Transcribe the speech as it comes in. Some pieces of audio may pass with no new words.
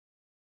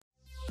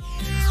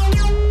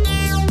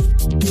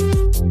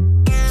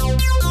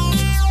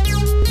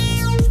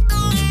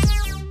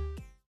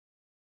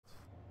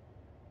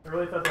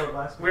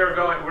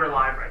podcast. We're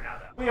live right now,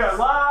 though. We are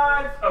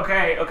live.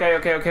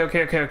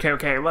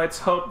 Okay. Let's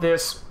hope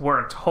this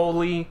worked.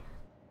 Holy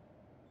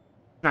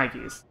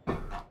Nikes.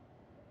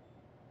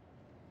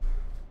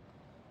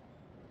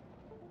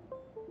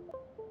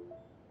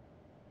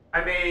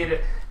 I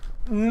made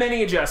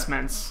many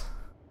adjustments,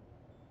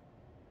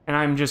 and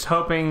I'm just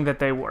hoping that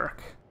they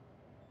work.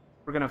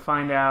 We're gonna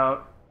find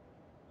out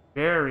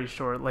very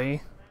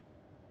shortly.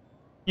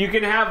 You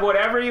can have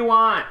whatever you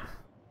want.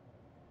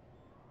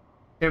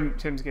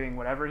 Tim's getting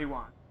whatever he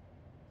wants.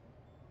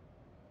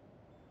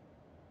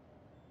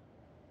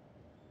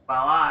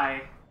 While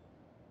I,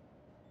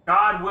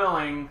 God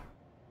willing,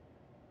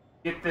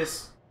 get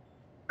this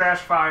trash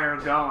fire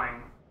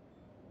going.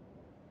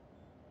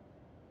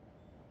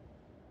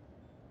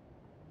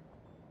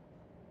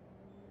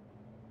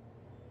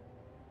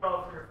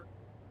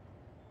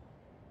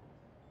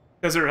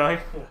 Does it really?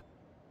 Yeah.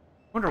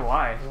 Wonder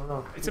why. I don't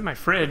know. It's in my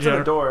fridge. It's in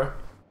the door.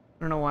 I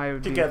don't know why it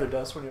would Together,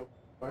 Dust, when you open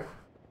the door.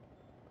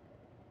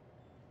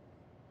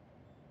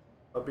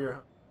 A beer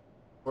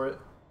for it.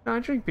 No, I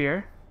drink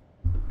beer.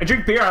 I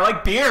drink beer. I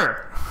like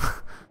beer.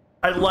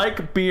 I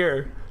like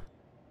beer.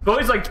 I've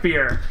always liked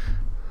beer.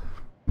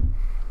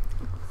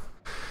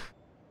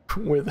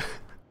 With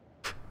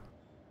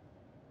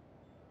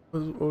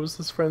what was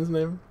this friend's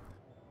name?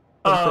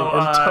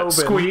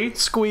 Squee.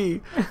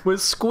 Squee. With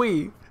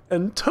Squee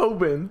and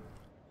Tobin.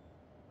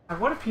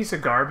 What a piece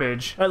of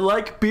garbage. I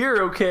like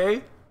beer,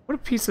 okay? What a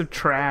piece of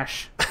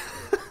trash.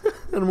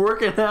 And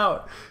working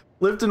out.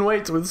 Lifting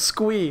weights with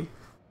Squee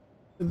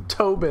and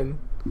Tobin.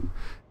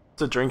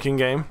 It's a drinking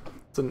game.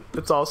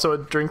 It's also a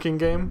drinking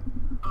game.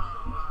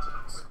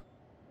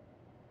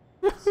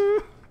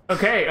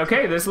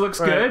 Okay, this looks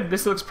good.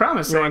 This looks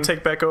promising. You want to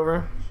take back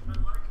over?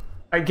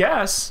 I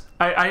guess.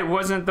 I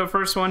wasn't the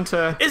first one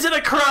to... Is it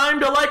a crime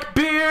to like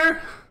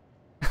beer?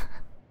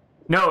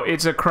 No,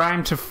 it's a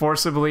crime to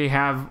forcibly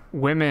have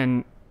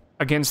women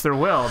against their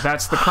will.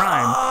 That's the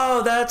crime.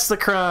 Oh, that's the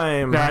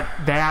crime.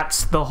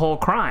 That's the whole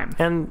crime.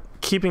 And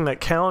keeping that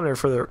calendar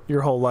for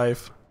your whole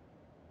life.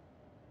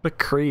 What a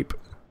creep.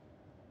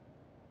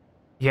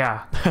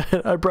 Yeah.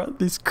 I brought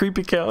these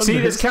creepy calendars. See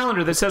this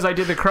calendar that says I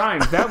did the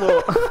crimes. That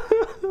will...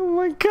 Oh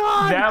my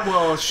god. That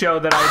will show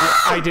that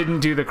I didn't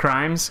do the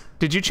crimes.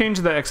 Did you change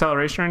the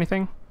acceleration or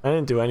anything? I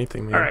didn't do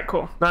anything, man. All right,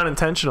 cool. Not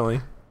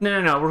intentionally.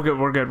 No.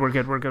 We're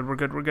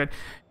good.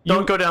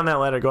 Don't go down that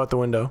ladder. Go out the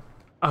window.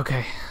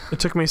 Okay. It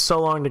took me so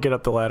long to get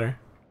up the ladder.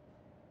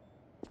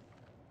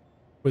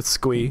 With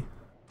Squee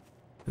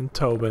and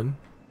Tobin.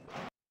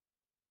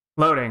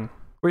 Loading.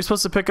 Were you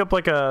supposed to pick up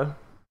like a...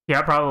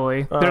 Yeah,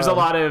 probably. There's a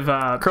lot of...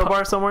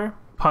 crowbar somewhere?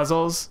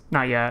 Puzzles?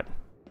 Not yet.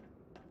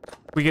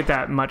 We get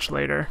that much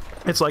later.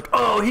 It's like,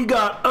 oh, he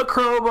got a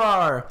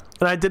crowbar!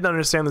 And I didn't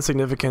understand the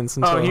significance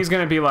until... Oh, he's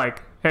gonna be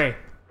like, hey,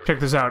 check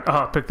this out.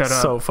 Oh, pick that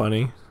up. So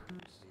funny.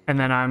 And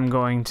then I'm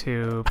going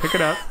to pick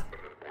it up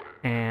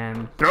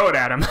and throw it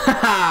at him.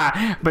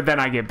 But then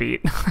I get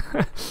beat.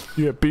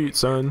 You get beat,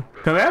 son.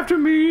 Come after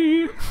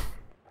me!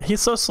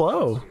 He's so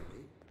slow.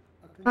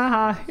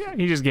 Yeah,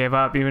 he just gave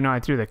up even though I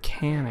threw the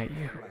can at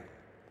you.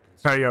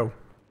 Hey, yo.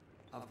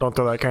 Don't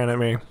throw that can at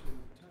me.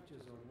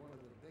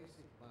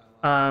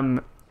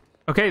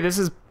 Okay, this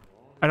is...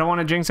 I don't want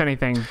to jinx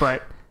anything,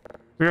 but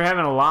we were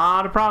having a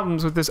lot of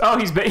problems with this. Oh,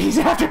 he's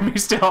after me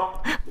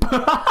still.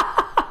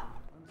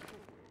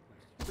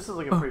 This is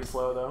looking pretty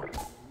slow, though.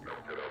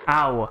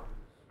 Ow.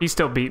 He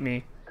still beat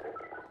me.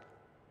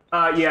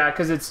 Yeah,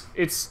 because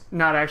it's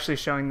not actually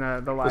showing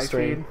the live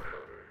feed.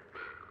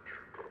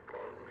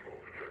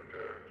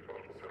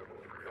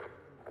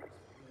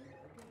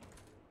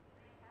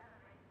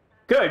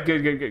 Good.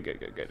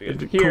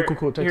 Here,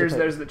 Cool.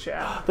 There's the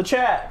chat. The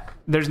chat.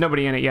 There's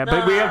nobody in it yet,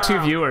 but we have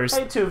 2 viewers.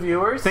 Hey, 2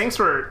 viewers. Thanks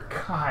for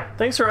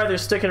either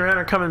sticking around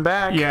or coming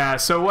back. Yeah.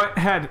 So what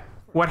had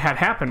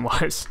happened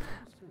was,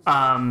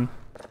 oh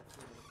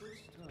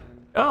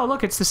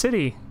look, it's the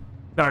city,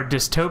 our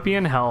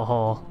dystopian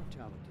hellhole.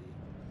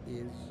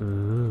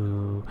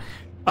 Ooh.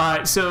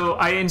 So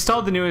I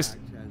installed the newest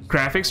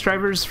graphics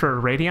drivers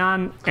for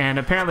Radeon, and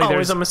apparently Always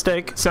there's a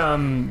mistake.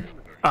 some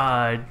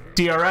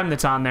DRM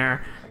that's on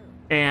there.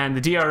 And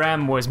the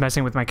DRM was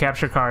messing with my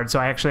capture card, so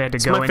I actually had to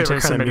go into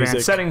some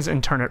advanced settings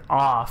and turn it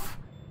off.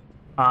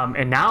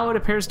 And now it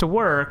appears to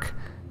work,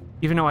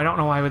 even though I don't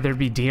know why would there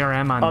be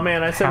DRM on. Oh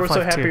man, I said we're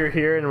so happy you're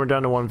here, and we're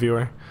down to 1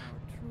 viewer.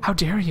 How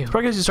dare you?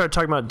 Probably because you started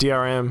talking about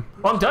DRM.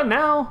 Well, I'm done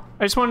now.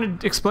 I just wanted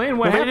to explain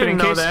what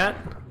happened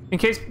in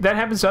case that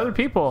happens to other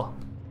people.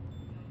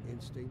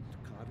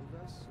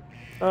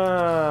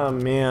 Oh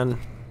man.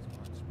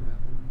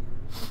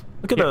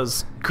 Look at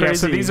those crazy... Yeah,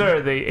 so these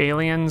are the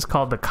aliens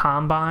called the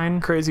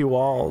Combine. Crazy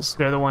walls.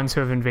 They're the ones who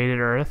have invaded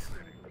Earth.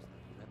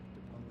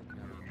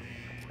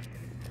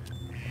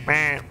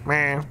 I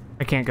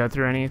can't go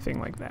through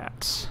anything like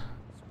that.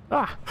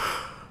 Ah.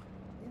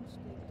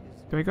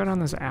 Do we go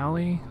down this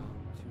alley?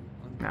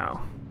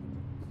 No.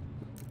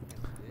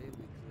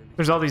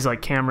 There's all these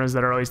like cameras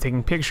that are always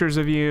taking pictures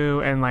of you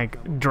and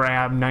like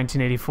drab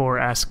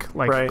 1984-esque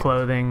like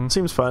clothing.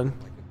 Seems fun.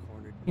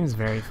 Seems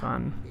very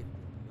fun.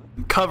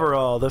 Cover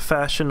all, the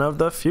fashion of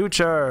the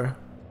future.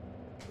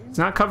 It's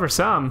not cover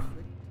some.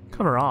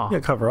 Cover all. Yeah,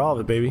 cover all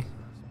of it, baby.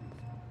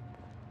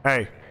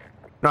 Hey,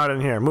 not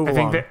in here. Move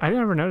along. I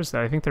never noticed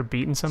that. I think they're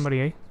beating somebody,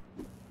 eh?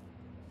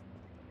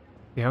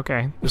 Yeah,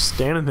 okay. Just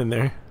standing in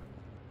there.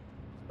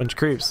 Bunch of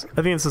creeps.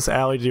 I think it's this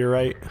alley to your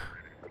right.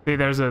 See,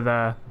 there's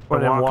the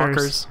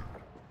walkers.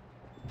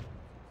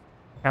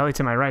 Alley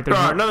to my right. There's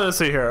none of this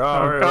here.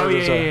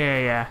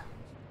 Yeah.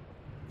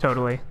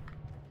 Totally.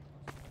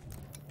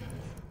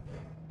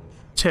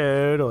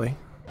 Totally.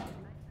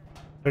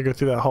 Gotta go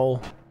through that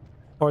hole.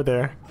 Or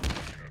there.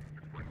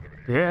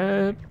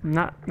 Yeah,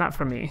 not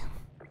for me.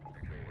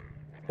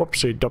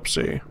 Whoopsie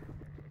dupsie.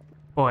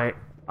 Boy,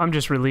 I'm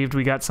just relieved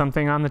we got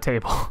something on the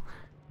table.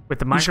 With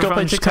the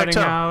microphone cutting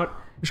out.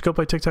 You should go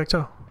play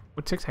tic-tac-toe.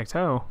 What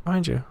tic-tac-toe?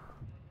 Behind you.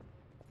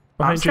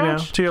 Behind you now.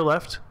 To your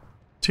left.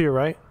 To your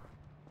right.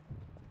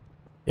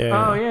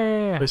 Yeah. Oh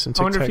yeah. Play some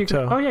I wonder if you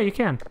tic-tac-toe. can. Oh yeah, you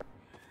can.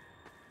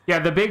 Yeah,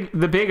 the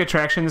big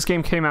attraction. This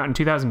game came out in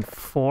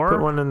 2004.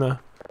 Put one in the.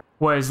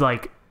 Was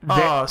like.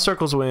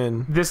 Circles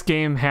win. This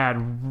game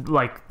had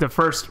like the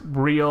first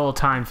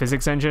real-time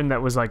physics engine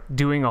that was like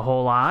doing a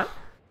whole lot.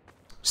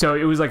 So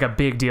it was like a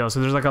big deal. So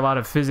there's like a lot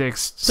of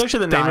physics. It's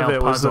actually the name of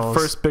it was the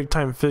first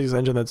big-time physics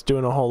engine that's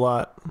doing a whole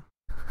lot.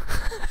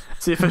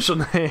 It's the official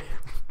name.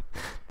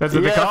 That's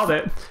what they called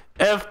it.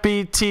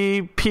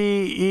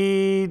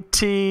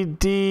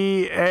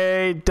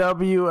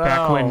 FBTPETDAWL.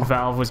 Back when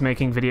Valve was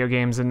making video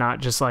games and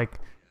not just like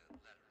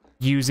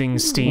using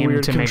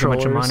Steam to make a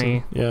bunch of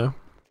money. Yeah.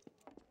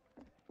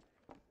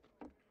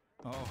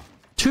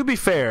 To be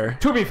fair,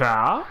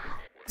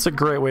 it's a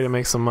great way to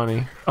make some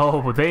money.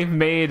 Oh, they've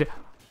made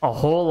a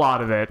whole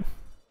lot of it.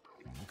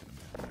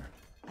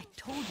 I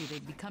told you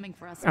they'd be coming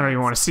for us. I don't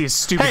even want to see his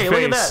stupid face. Hey,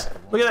 look at that!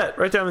 Look at that!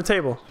 Right there on the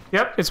table.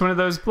 Yep, it's one of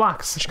those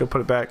blocks. I should go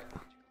put it back.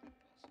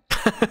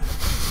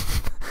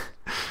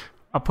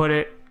 I'll put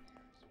it.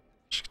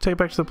 Should take it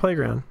back to the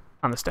playground.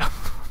 On the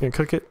stove. You gonna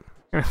cook it?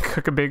 I'm gonna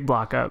cook a big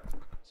block up.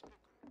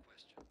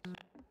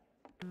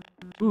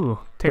 Ooh,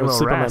 take a little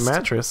sleep rest. on my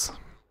mattress.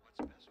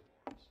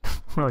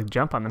 Or like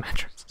jump on the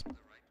mattress.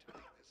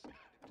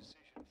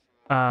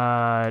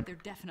 They're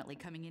definitely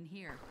coming in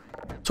here.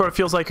 Sort of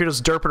feels like you're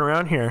just derping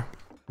around here.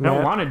 I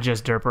don't want to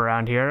just derp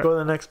around here. Go to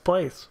the next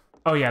place.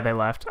 Oh yeah, they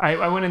left.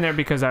 I went in there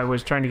because I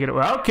was trying to get it.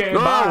 Okay, oh,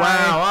 bye.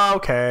 Wow,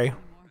 okay.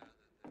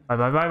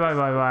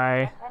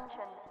 Bye.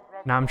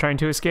 Now I'm trying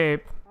to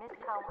escape.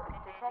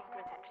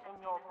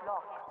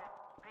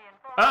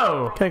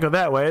 Oh! Can't go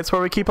that way. It's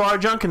where we keep all our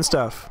junk and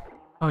stuff.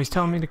 Oh, he's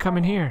telling me to come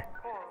in here.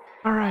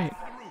 Alright.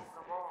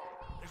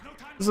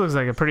 This looks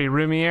like a pretty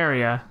roomy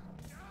area.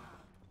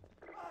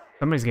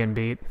 Somebody's getting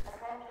beat.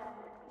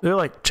 They're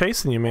like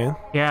chasing you, man.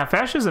 Yeah,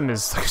 fascism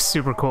is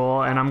super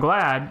cool, and I'm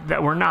glad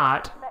that we're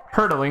not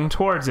hurtling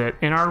towards it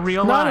in our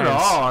real lives. Not at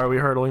all are we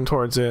hurtling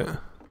towards it.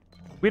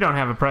 We don't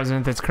have a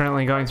president that's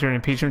currently going through an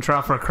impeachment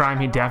trial for a crime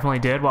he definitely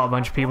did, while a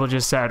bunch of people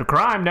just said,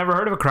 crime, never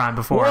heard of a crime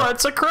before.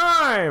 What's a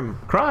crime?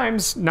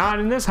 Crimes, not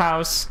in this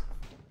house.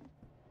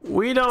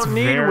 We don't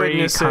need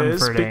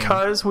witnesses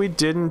because we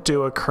didn't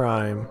do a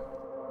crime.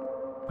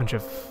 Bunch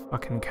of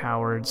fucking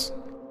cowards.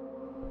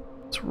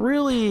 It's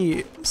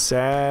really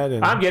sad.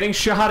 And I'm getting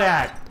shot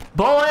at.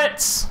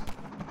 Bullets!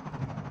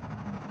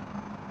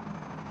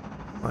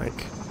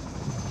 Like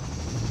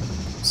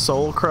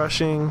soul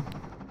crushing.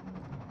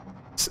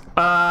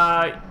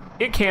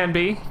 It can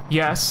be.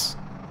 Yes.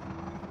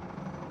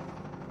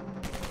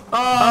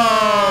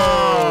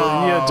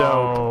 Oh, you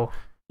dope.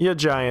 You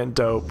giant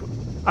dope.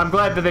 I'm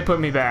glad that they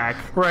put me back.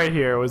 Right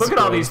here was. Look at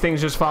all these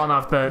things just falling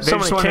off the. They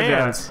just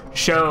wanted to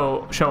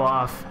show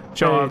off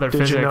their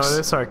physics. Did you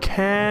notice our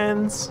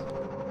cans?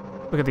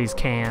 Look at these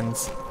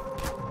cans.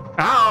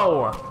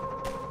 Ow!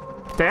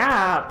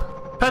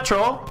 Stop!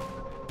 Petrol.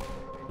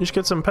 You should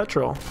get some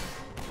petrol.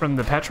 From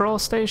the petrol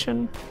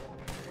station?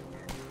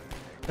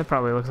 That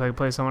probably looks like a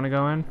place I want to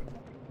go in.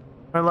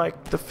 I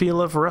like the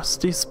feel of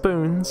rusty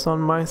spoons on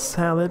my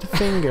salad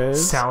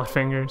fingers. Salad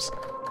fingers.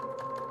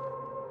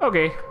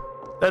 Okay.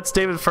 That's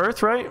David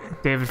Firth, right?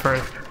 David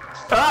Firth.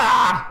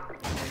 Ah!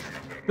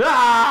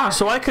 Ah!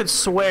 So I could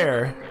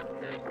swear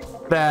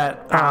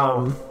that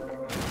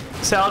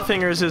Salad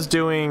Fingers is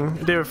doing,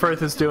 David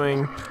Firth is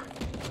doing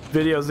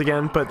videos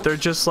again, but they're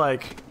just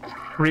like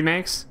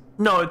remakes?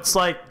 No, it's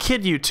like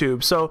kid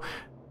YouTube. So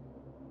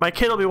my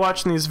kid will be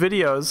watching these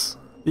videos,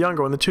 the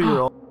younger one, the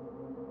 2-year-old.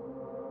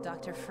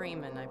 Dr.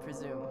 Freeman, I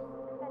presume.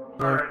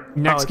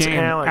 Next game,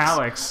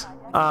 Alex.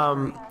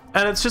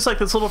 And it's just like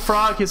this little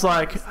frog. He's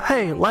like,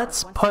 hey,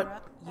 let's put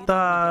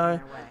the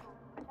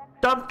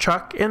dump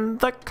truck in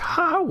the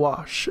car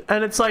wash.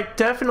 And it's like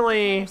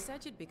definitely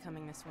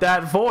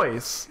that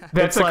voice.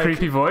 That's a like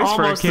creepy voice for a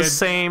kid. Almost the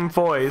same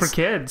voice. For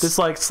kids. This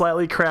like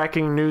slightly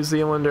cracking New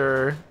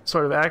Zealander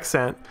sort of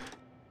accent.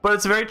 But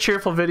it's a very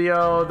cheerful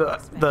video.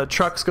 The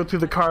trucks go through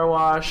the car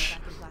wash.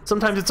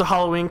 Sometimes it's a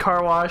Halloween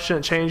car wash and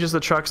it changes the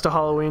trucks to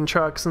Halloween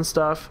trucks and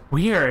stuff.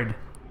 Weird.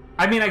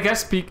 I mean, I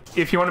guess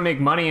if you want to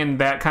make money in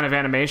that kind of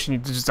animation,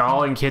 it's just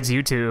all in kids'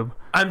 YouTube.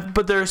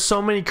 But there's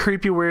so many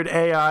creepy, weird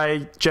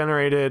AI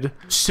generated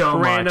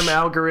random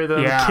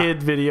algorithm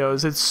kid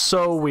videos. It's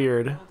so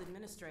weird.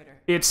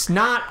 It's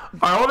not.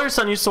 Our older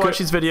son used to watch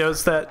these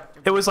videos that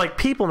it was like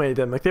people made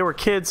them, like they were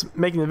kids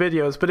making the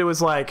videos, but it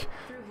was like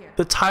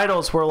the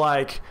titles were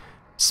like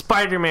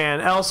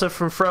Spider-Man, Elsa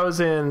from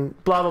Frozen,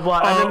 blah blah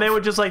blah, and then they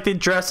would just like they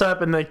dress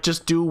up and like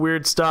just do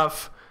weird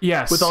stuff.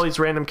 Yes. With all these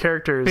random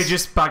characters. They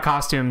just buy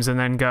costumes and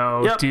then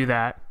go do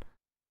that.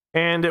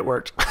 And it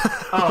worked.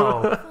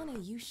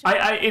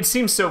 It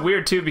seems so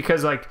weird too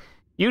because like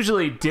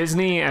usually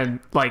Disney and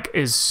like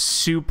is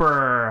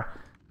super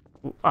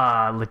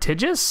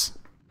litigious,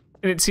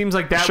 and it seems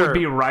like that would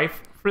be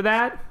rife for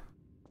that.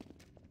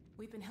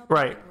 We've been helping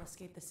people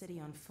escape the city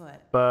on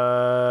foot.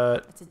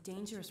 But it's a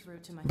dangerous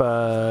route to my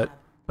but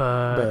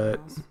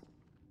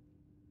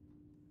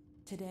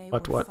today we're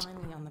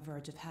finally on the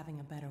verge of having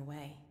a better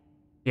way.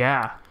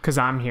 Yeah, because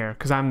I'm here,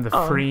 because I'm the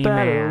free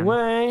man.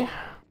 Way.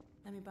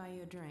 Let me buy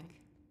you a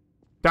drink.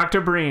 Dr.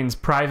 Brains,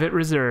 Private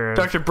Reserve.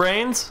 Dr.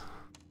 Brains?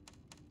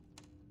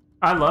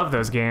 I love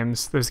those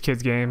games, those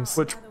kids' games.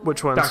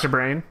 Which ones? Dr.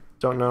 Brain.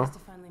 Don't know. Nice to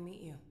finally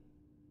meet you.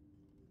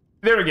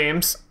 There are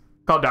games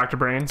called Dr.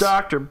 Brains.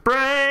 Dr.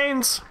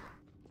 Brains!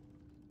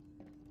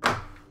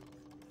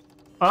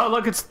 Oh,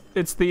 look,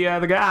 it's the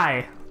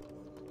guy.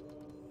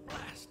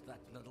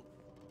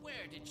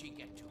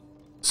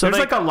 So there's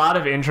like a lot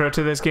of intro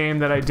to this game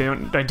that I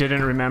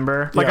didn't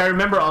remember. Like I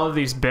remember all of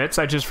these bits,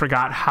 I just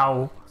forgot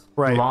how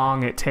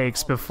long it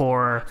takes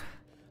before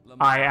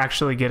I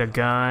actually get a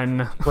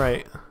gun.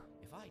 Right.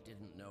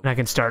 And I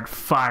can start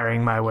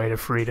firing my way to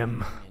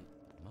freedom.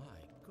 My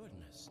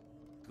goodness.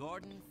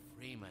 Gordon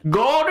Freeman.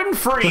 Gordon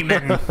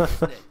Freeman!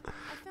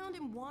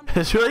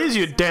 It's really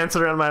easy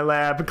dancing around my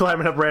lab,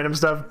 climbing up random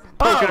stuff,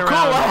 poking around.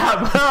 Cool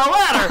lab!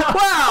 Ladder!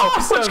 Wow!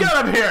 Awesome. What's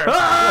got up here?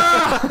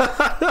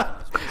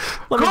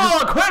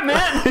 Cool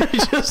equipment!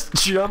 Just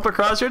jump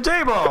across your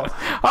table.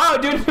 Oh,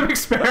 doing some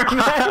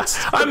experiments.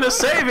 I'm the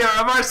savior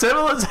of our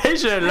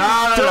civilization.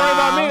 Don't worry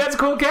about me, that's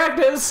cool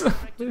cactus.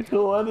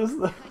 What is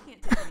that? I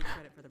can't take any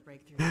credit for the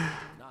breakthrough.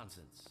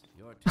 Nonsense.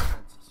 Your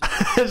talents.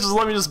 Just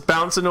let me just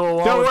bounce into a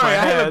wall. Don't with worry, my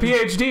I have head.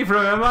 a PhD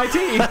from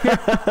MIT.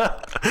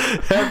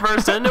 Head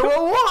first into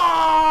a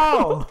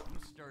wall. You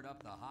stirred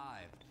up the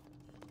hive.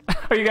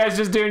 Are you guys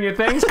just doing your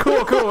things?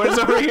 Cool, cool. What is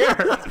over here?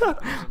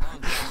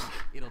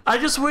 I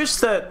just wish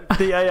that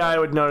the AI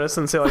would notice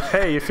and say like,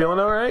 "Hey, you feeling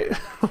all right?"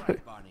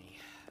 Barney,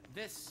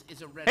 this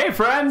is a red Hey,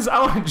 friends,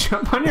 I want to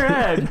jump on your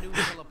head.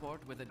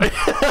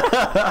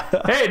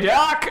 Hey,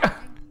 Doc.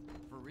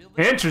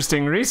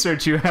 Interesting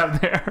research you have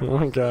there. Oh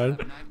my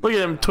god. Look at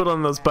him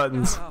twiddling those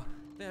buttons.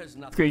 There's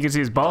You nothing can see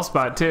his ball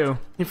spot, too.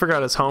 He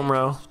forgot his home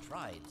row.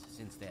 tried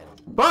since then.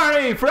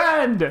 Barney,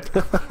 friend!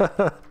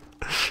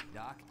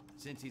 Doc,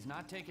 since he's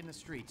not taking the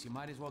streets, you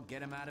might as well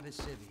get him out of his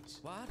civvies.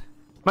 What?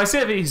 My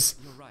civvies.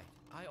 You're right.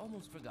 I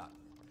almost forgot.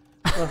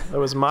 That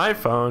was my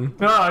phone.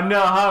 Oh,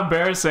 no, how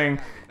embarrassing.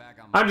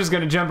 I'm just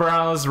going to jump around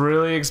all this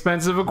really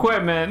expensive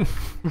equipment.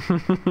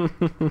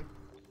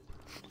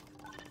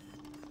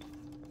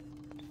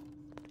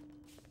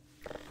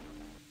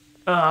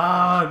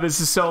 This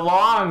is so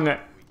long.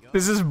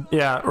 This is...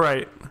 Yeah,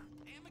 right.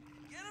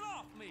 Get it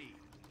off me!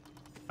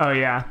 Oh,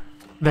 yeah.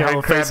 The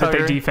head crab that they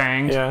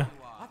defanged. Yeah.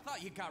 I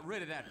thought you got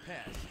rid of that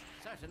pest.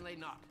 Certainly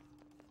not.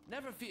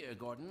 Never fear,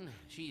 Gordon.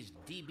 She's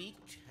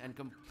debeaked and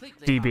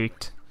completely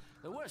Debeaked.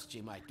 The worst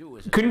she might do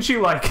is Couldn't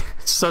you, like,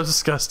 So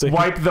disgusting.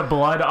 wipe the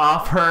blood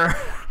off her?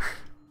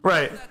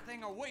 Right.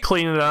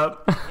 Clean it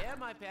up. Yeah,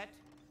 my pet.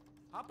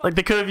 Like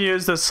they could have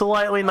used a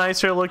slightly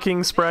nicer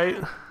looking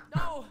Sprite.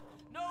 No,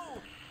 no.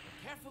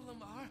 Careful,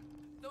 Lamar.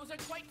 Those are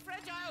quite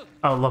fragile.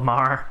 Oh,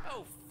 Lamar.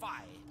 Oh,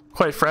 fie.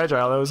 Quite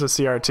fragile. That was a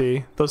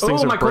CRT. Those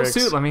things Oh, are my bricks.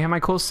 cool suit. Let me have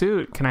my cool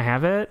suit. Can I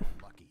have it?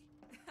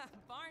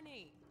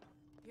 Barney,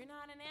 you're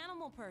not an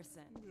animal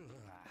person.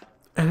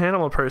 An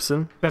animal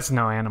person. That's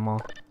no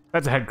animal.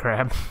 That's a head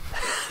crab.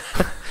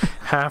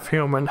 Half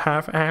human,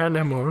 half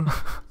animal.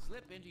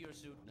 Slip into your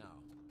suit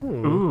now.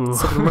 Ooh.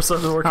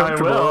 Something more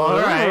comfortable. will, all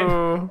right.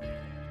 Ooh.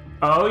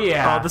 Oh,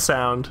 yeah. Oh, the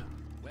sound.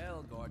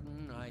 Well,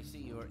 Gordon, I see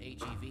your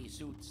HEV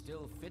suit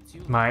still fits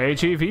you. My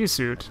HEV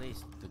suit. At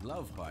least the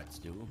glove parts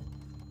do.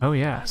 Oh, I've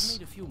yes.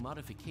 made a few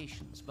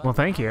modifications, but Well,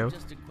 thank you. I'll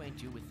just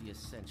acquaint you with the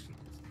essentials.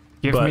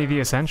 Give But- me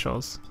the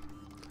essentials.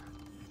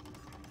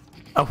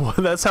 Oh, well,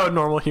 that's how a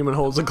normal human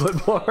holds a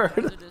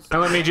clipboard. Now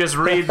let me just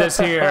read this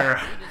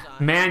here.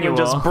 Manual.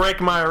 Just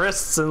break my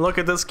wrists and look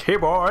at this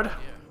keyboard.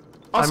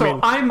 Also,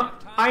 I mean-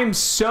 I'm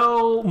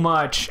so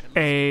much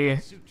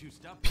a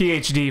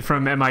PhD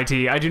from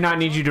MIT. I do not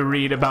need you to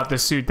read about the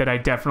suit that I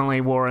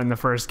definitely wore in the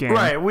first game.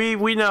 Right, we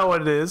know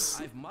what it is.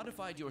 I've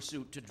modified your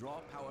suit to draw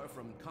power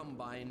from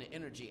combine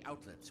energy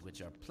outlets,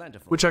 which are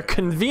plentiful. Which are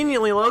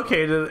conveniently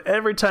located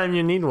every time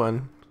you need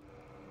one.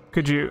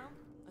 Could you...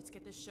 Let's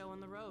get this show on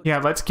the road. Yeah,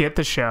 let's get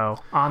the show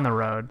on the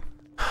road.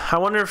 I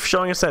wonder if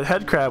showing us that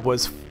head crab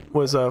was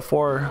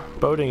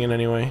foreboding in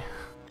any way.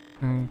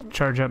 And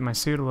charge up my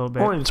suit a little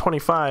bit. Only to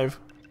 25.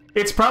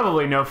 It's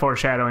probably no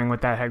foreshadowing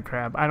with that head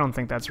crab. I don't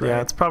think that's right.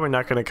 Yeah, it's probably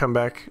not going to come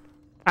back.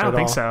 I don't at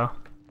think all. so.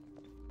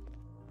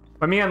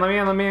 Let me in.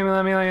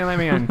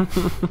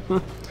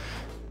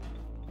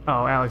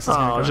 Oh, Alex is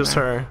gonna Oh, go just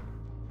in there. her.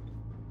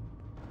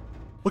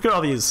 Look at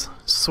all these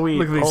sweet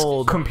Look at these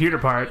old computer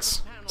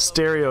parts.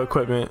 stereo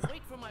equipment.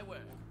 Wait for my word.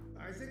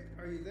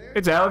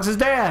 It's Alex's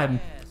dad.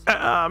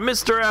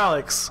 Mr.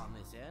 Alex. On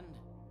this end,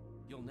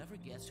 you'll never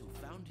guess who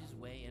found his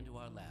way into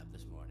our lab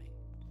this morning.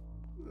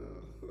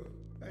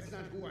 That's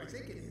not who I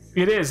think it is.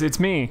 It is. It's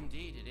me.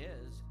 Indeed it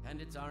is,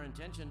 and it's our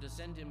intention to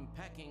send him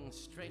packing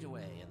straight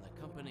away in the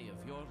company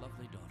of your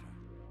lovely daughter.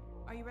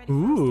 Are you ready?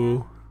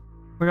 Ooh,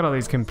 Look at all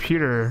these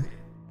computer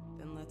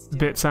Then let's do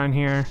bits on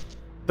here.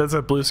 that's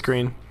a blue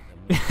screen.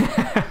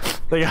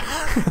 They got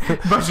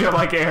Bunch of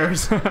like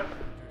airs.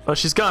 oh,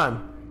 she's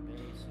gone.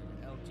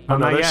 Oh, Oh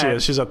no, not there she yet.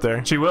 is. She's up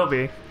there. She will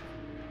be.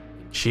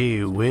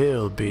 She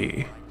will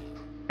be.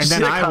 And then See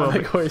that I will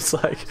comic be. where he's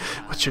like,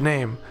 "What's your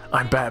name?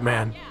 I'm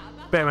Batman."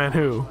 Batman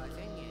who?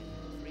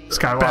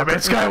 Skywalker. Batman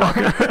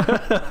Skywalker.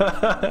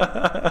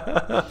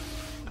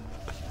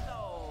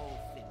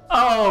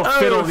 Oh, Oh,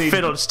 fiddledy.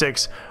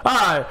 fiddlesticks.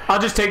 Alright, I'll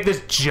just take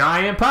this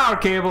giant power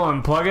cable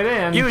and plug it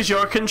in. use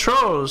your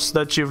controls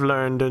that you've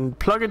learned and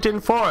plug it in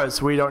for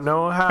us. We don't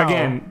know how.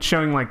 Again,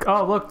 showing like,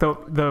 oh look,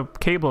 the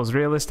cables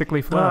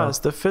realistically flow. Ah, it's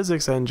the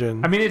physics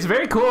engine. I mean, it's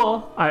very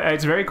cool.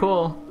 It's very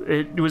cool.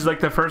 It was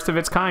like the first of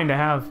its kind to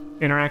have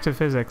interactive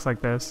physics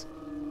like this.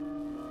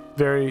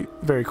 Very,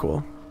 very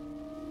cool.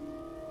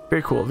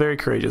 Very cool. Very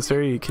courageous.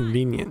 Very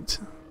convenient.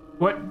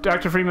 What,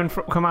 Dr. Freeman?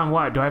 Come on,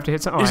 what? Do I have to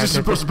hit something? Oh, He's I just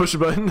have to supposed to push a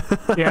button.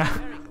 hit- Yeah.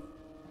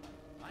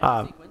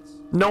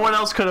 No one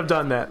else could have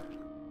done that.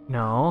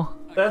 No.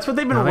 That's what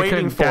they've been No, they waiting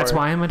couldn't. for. That's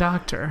why I'm a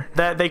doctor.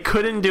 That they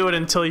couldn't do it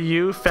until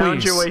you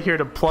found Please. your way here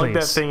to plug that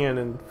Please. thing in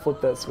and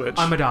flip that switch.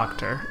 I'm a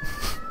doctor.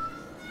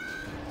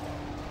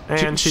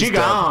 and she she's dead.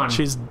 gone.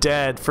 She's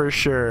dead for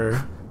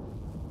sure.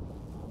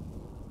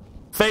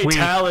 We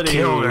Fatality.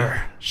 killed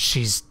her.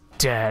 She's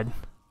dead.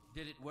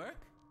 Did it work?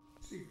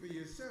 See for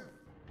yourself.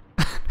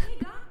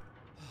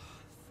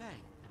 Thank.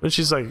 And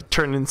she's like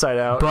turned inside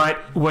out.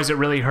 But was it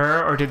really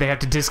her, or did they have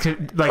to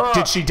Oh,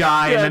 did she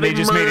die yeah, and then they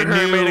just made a murdered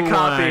her, new made a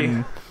copy.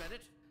 one?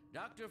 Credit.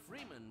 Dr.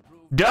 Freeman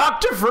proved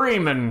Dr.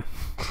 Freeman.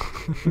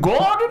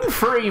 Gordon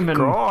Freeman.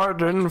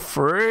 Gordon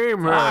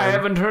Freeman. I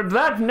haven't heard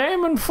that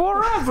name in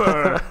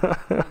forever.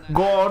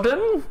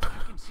 Gordon?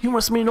 You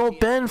must mean old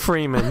Ben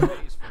Freeman.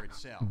 For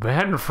itself.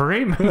 Ben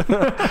Freeman.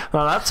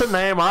 Now that's a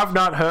name I've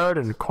not heard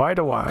in quite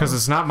a while. Because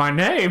it's not my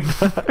name.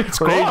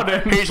 It's Well,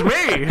 Gordon. He's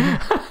me.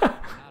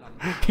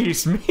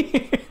 He's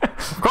me.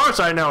 Of course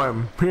I know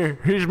him.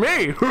 He's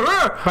me.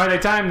 By the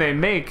time they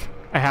make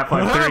a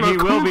Half-Life I'm 3, a he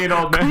will be an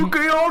old man.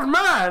 Kooky old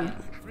man.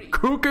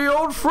 Kooky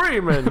old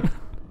Freeman.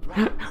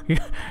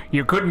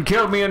 You couldn't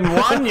kill me in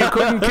 1, you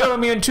couldn't kill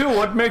me in 2.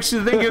 What makes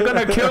you think you're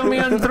gonna kill me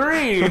in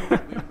 3? ready to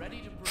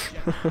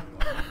project.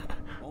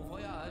 Bon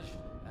voyage,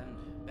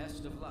 and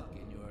best of luck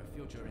in your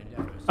future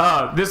endeavors.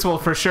 Oh, this will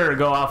for sure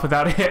go off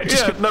without a hitch.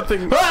 Yeah,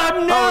 nothing.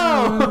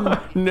 Oh,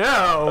 no!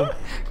 No.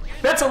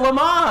 That's a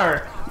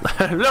Lamar!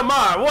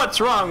 Lamar, what's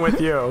wrong with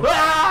you?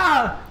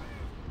 Ah!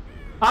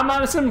 I'm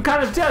on some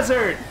kind of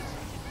desert.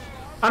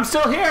 I'm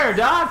still here,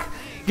 Doc.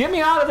 Get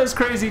me out of this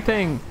crazy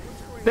thing.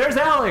 There's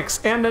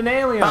Alex and an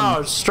alien.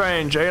 Oh,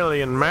 strange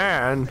alien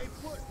man.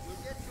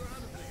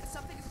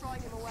 Something is drawing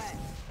him away.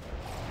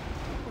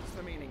 What's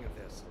the meaning of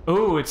this?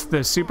 Ooh, it's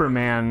the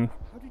Superman.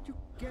 How did you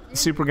get in?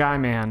 Super Guy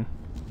Man.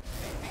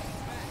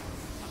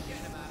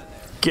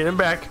 Get him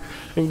back.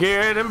 And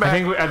get him back.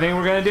 I think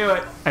we're gonna do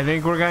it. I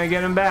think we're gonna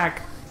get him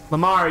back.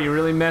 Lamar, you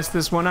really messed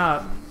this one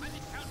up.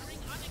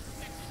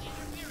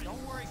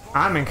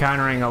 I'm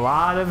encountering a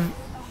lot of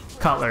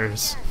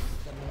colors.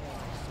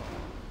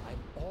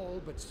 I'm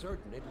all but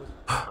certain it was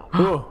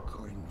Ooh,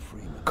 Gordon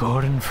Freeman.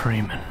 Gordon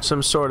Freeman.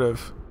 some sort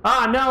of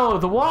No,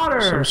 the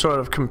water. Some sort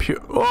of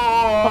computer.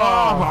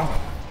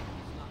 Oh,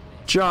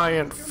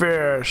 giant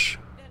fish.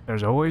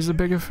 There's always a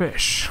bigger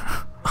fish.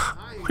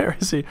 Where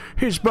is he?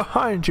 He's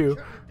behind you.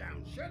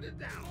 Shut it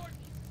down.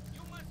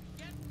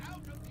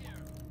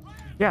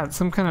 Yeah,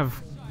 some kind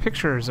of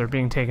pictures are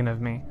being taken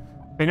of me.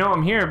 They know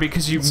I'm here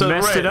because you So,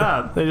 messed right, it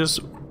up. They just.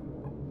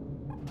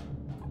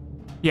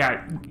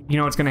 Yeah, you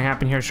know what's gonna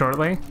happen here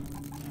shortly?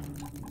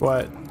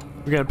 What?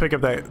 We're gonna pick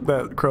up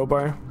that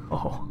crowbar.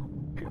 Oh,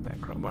 pick up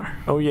that crowbar.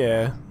 Oh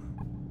yeah.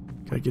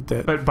 Gotta get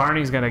that. But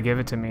Barney's gonna give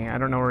it to me. I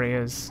don't know where he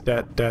is.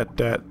 That.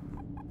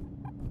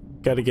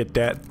 Gotta get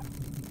that.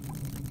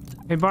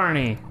 Hey,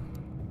 Barney.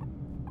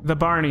 The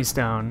Barney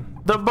Stone.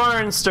 The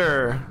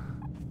Barnster.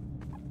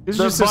 This is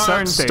The just a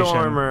substation.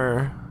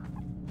 Barnstormer.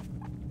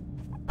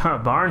 Huh,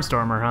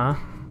 Barnstormer, huh?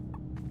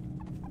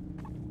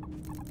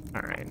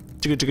 Alright.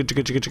 Chicka, chicka,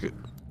 chicka, chicka, chicka.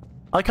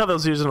 I like how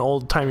those using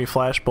old-timey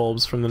flash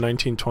bulbs from the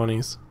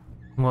 1920s.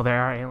 Well, they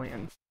are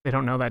aliens. They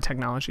don't know that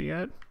technology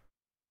yet.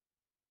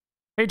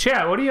 Hey,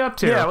 chat, what are you up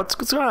to? Yeah, what's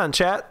going on,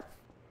 chat?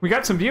 We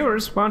got some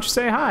viewers. Why don't you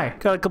say hi?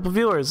 Got a couple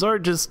viewers, or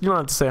just you don't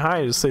have to say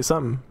hi, just say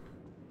something.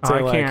 Oh, Say I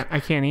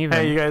like, can't even.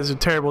 hey, you guys are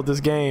terrible at this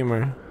game,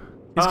 or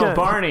Oh,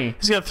 Barney.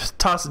 He's gonna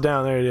toss it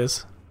down. There it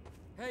is.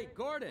 Hey,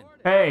 Gordon.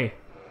 Hey.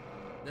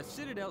 The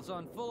Citadel's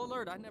on full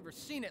alert. I've never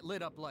seen it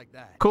lit up like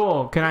that.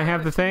 Cool. Can I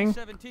have the thing?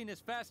 17 as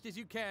fast as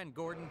you can,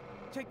 Gordon.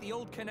 Take the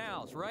old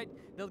canals, right?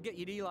 They'll get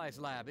you to Eli's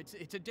lab.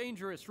 It's a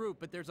dangerous route,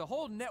 but there's a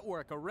whole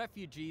network of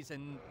refugees,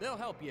 and they'll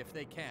help you if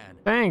they can.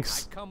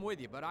 Thanks. I'd come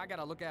with you, but I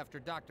gotta look after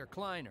Dr.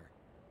 Kleiner.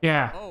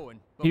 Yeah. Oh, and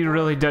He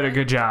really did a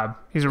good job.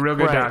 He's a real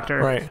good doctor.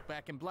 Right.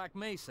 Back in Black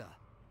Mesa.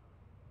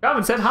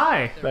 Calvin said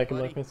hi. Back in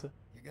Black Mesa.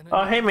 You're gonna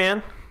Oh, hey,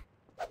 man.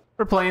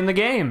 We're playing the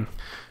game.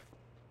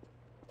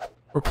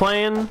 We're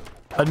playing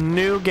a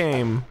new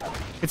game.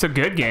 It's a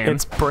good game.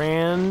 It's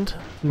brand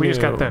new. We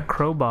just got the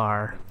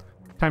crowbar.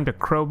 Time to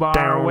crowbar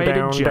our way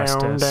to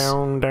justice.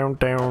 Down.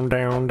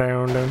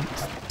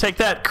 Take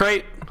that,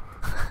 crate.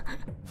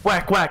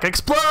 Whack, whack,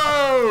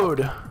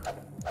 explode!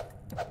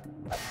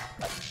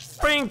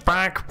 Bring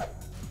back.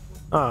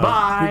 Oh,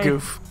 Bye. You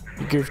goof.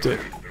 You goofed it.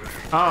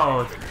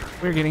 Oh,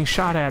 we're getting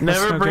shot at. That's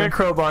Never no bring a good.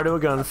 crowbar to a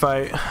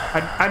gunfight.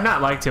 I'd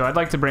not like to. I'd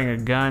like to bring a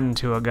gun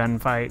to a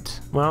gunfight.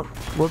 Well,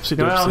 whoopsie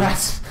doopsie. Well,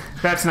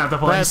 that's not the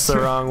place. That's the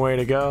wrong way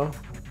to go.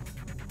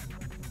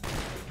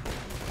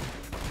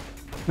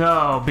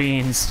 No,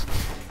 beans.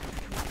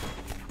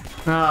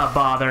 Ah,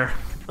 bother.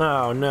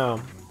 Oh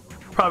no.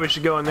 Probably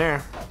should go in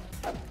there.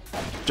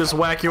 Just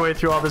whack your way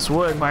through all this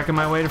wood. Whacking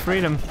my way to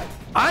freedom.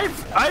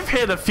 I've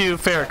hit a few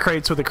fair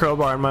crates with a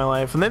crowbar in my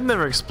life, and they've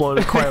never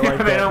exploded quite like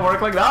They that. don't work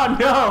like that. Oh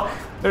no!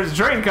 There's a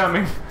train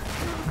coming.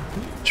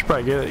 Should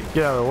probably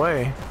get out of the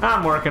way.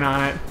 I'm working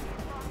on it.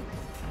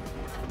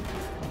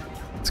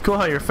 It's cool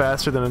how you're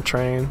faster than a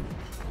train.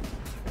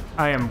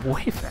 I am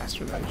way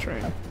faster than a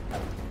train.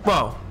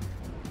 Whoa.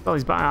 Oh,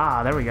 he's by.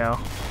 Ah, there we go.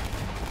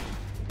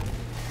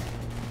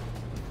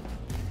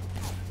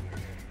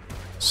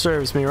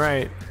 Serves me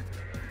right.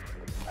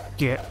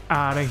 Get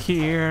out of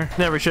here.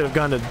 Never should have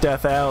gone to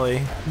Death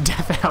Alley.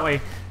 Death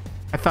Alley.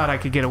 I thought I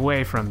could get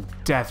away from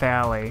Death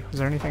Alley. Is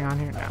there anything on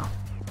here? No.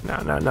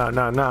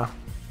 No.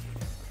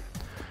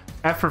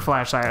 F for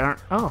flashlight.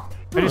 Oh,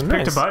 I Oh, just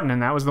picked nice. a button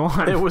and that was the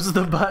one. It was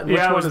the button. Which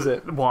yeah, one is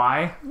it?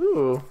 Y.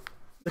 Ooh.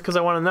 Because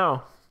I want to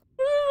know.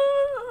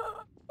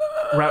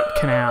 Route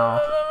canal.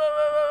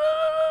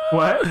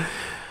 What?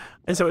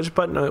 I said which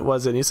button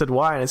was it? And you said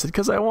why, and I said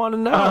because I want to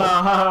know.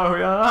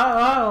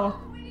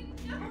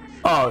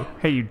 Oh,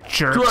 Hey, you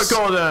jerks. let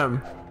go them.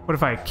 What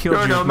if I killed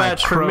You're you no with my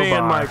match for me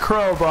and my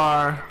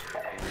crowbar? crowbar.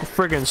 I'll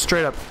friggin'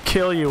 straight up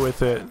kill you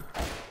with it.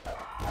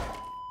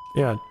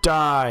 Yeah,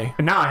 die.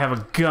 And now I have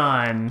a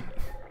gun.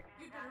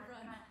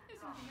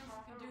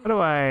 How do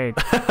I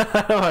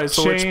I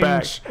switch change?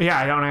 back. Yeah,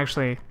 I don't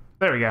actually.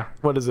 There we go.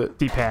 What is it?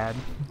 D-pad.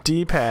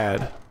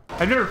 D-pad.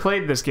 I've never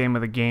played this game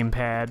with a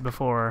gamepad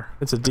before.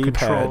 It's a D-pad.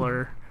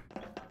 Controller.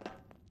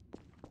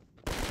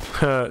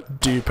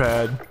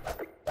 D-pad.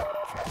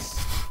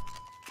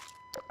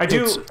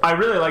 I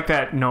really like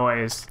that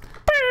noise.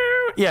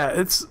 Yeah,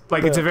 it's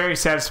Like, it's a very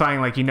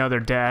satisfying, like, you know they're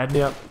dead.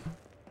 Yep.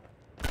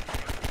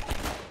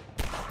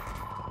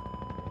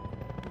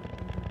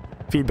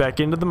 Feedback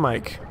into the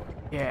mic.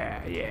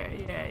 Yeah.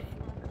 You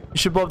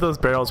should blow up those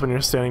barrels when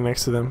you're standing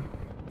next to them.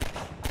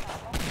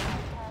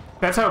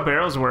 That's how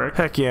barrels work.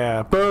 Heck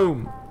yeah.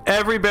 Boom.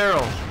 Every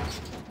barrel.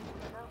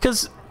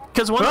 Because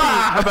one thing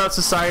about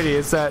society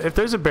is that if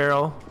there's a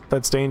barrel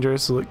that's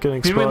dangerous, it can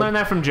explode. Did we learn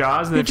that from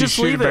Jaws? That You if you just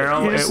shoot leave a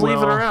barrel, it. You just leave it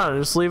will... around.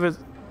 Just leave it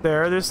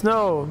there. There's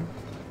no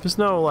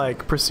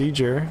like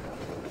procedure.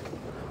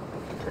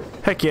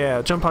 Heck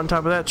yeah! Jump on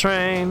top of that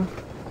train.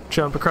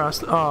 Jump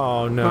across.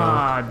 Oh no!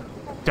 Ah,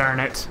 darn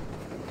it.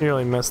 You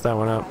really messed that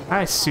one up.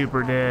 I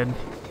super did.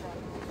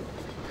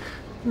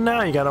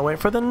 Now you gotta wait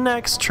for the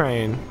next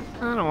train.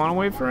 I don't want to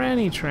wait for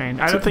any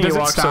train. I Good don't thing does you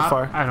it walked so stop?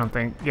 far. I don't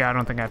think. Yeah, I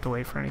don't think I have to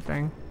wait for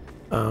anything.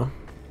 Oh.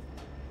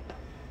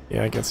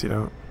 Yeah, I guess you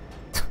don't.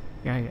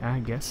 Yeah, I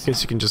guess.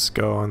 Guess you can just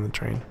go on the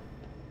train.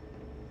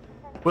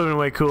 Would've been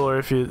way cooler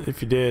if you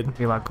did. It'd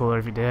be a lot cooler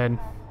if you did.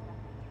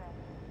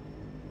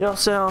 Y'all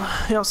sell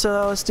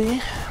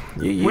LSD?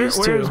 You Where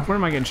used to.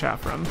 am I getting shot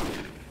from?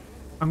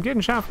 I'm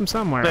getting shot from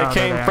somewhere. They Oh, there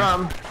came they are.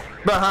 from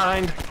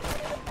behind.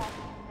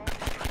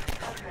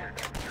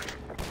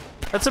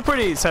 That's a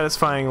pretty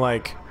satisfying,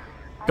 like,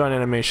 gun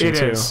animation, It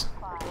too. is.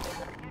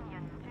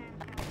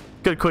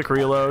 Good quick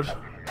reload.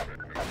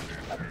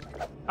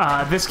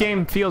 This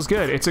game feels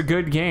good. It's a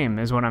good game,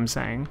 is what I'm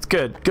saying. It's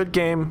good. Good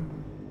game.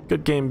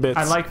 Good game bits.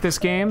 I like this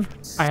game.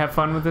 I have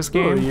fun with this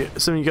Ooh, game.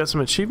 you got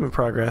some achievement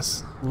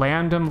progress.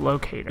 Random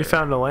locator. You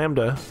found a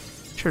lambda.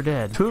 Sure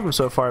did. 2 of them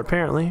so far,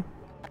 apparently.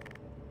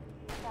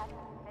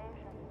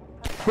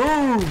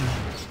 Boom!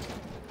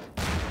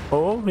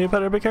 Oh, you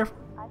better be careful.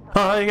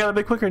 Oh, you gotta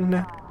be quicker than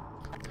that.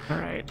 All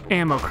right.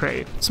 Ammo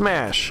crate.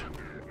 Smash.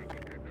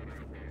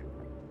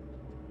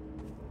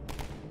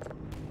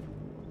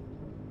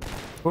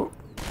 Oh.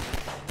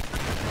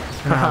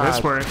 Ah,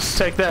 this works.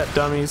 Take that,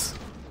 dummies.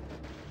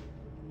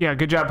 Yeah,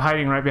 good job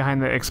hiding right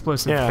behind the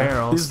explosive Yeah,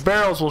 barrels. these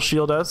barrels will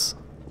shield us.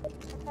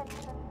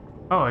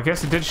 Oh, I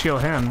guess it did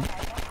shield him.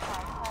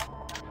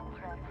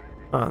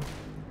 Ow.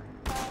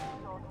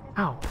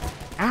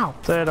 Ow.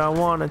 Said I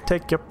wanna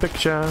take your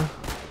picture.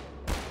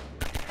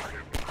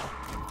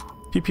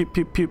 Pew pew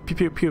pew pew pew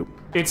pew pew.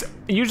 It's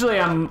usually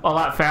I'm a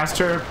lot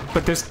faster,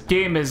 but this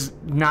game is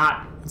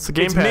not. It's a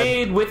gamepad. It's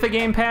made with a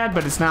gamepad,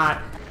 but it's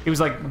not. It was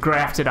like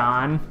grafted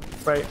on,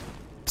 Right.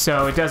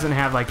 so it doesn't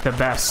have like the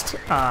best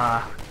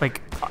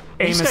like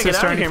aim You just gotta get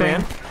assist or out of here,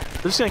 anything. man.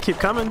 They're just gonna keep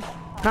coming.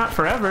 Not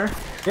forever,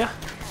 Yeah,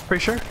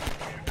 pretty sure.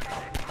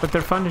 but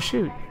they're fun to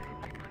shoot.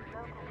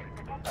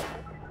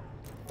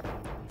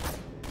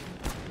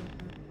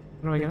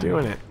 What do I You're got?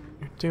 doing it.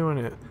 You're doing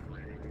it.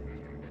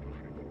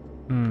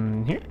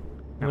 Here.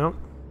 Nope.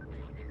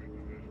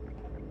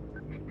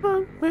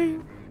 I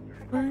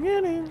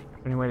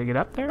Any way to get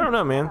up there? don't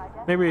know, man.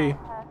 Maybe. I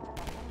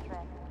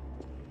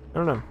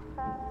don't know.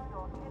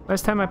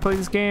 Last time I played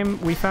this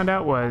game, we found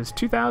out was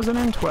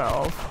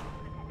 2012.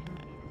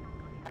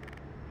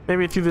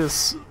 Maybe through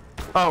this.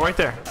 Oh, right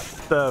there.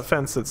 The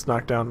fence that's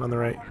knocked down on the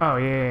right. Oh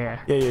yeah.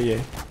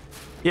 Yeah.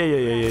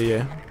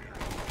 Yeah.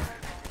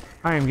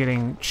 I am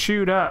getting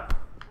chewed up.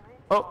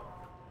 Oh.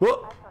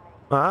 Whoa.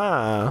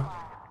 Ah.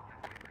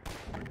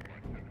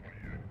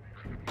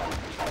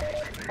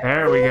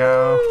 There we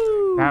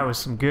go. That was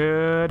some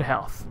good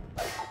health.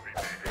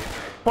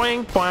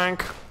 Boink,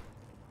 boink.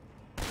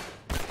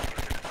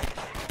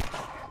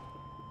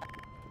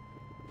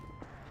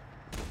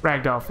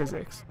 Ragdoll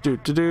physics.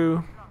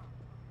 Do.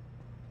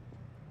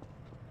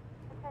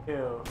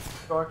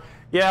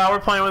 Yeah, we're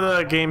playing with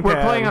a gamepad.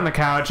 We're playing on the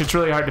couch. It's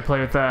really hard to play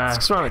with the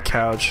It's on a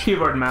couch.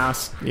 keyboard and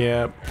mouse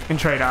Yeah. and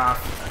trade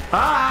off.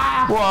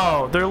 Ah!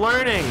 Whoa, they're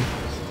learning.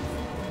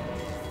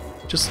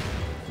 Just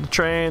the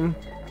train.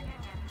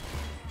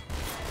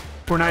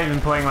 We're not even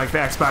playing like the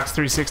Xbox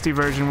 360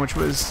 version, which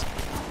was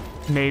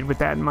made with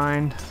that in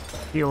mind.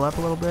 Heal up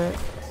a little bit.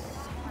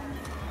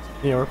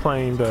 Yeah, we're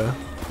playing the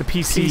The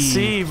PC.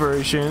 PC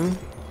version.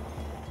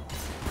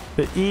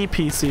 The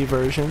EPC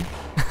version.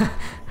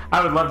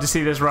 I would love to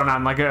see this run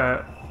on like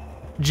a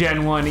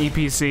Gen 1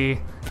 EPC.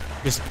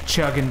 Just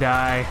chug and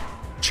die.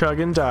 Chug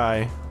and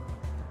die.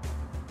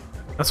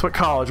 That's what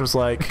college was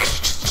like.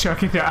 Just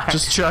chug and die.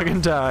 Just chug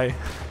and die.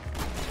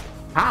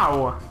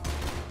 Ow!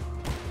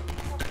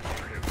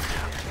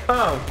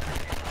 Oh.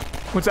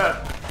 What's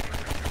up?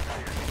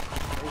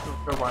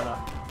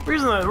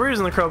 We're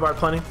using the crowbar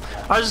plenty.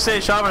 I was just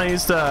saying, Shaban, I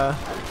used a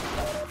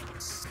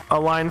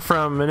line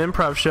from an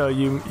improv show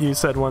you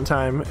said one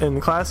time in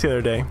class the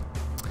other day.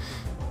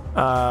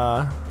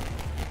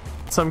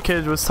 Some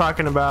kid was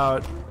talking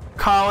about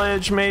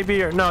college,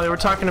 maybe, or no, they were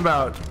talking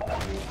about,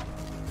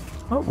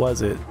 what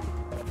was it?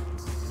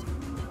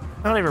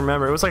 I don't even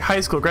remember. It was like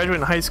high school,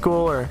 graduating high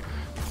school, or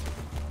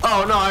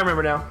oh no, I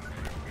remember now.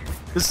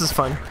 This is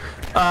fun.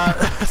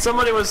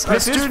 Somebody was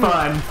This is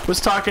fun. was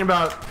talking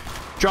about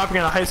dropping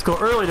out of high school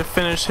early to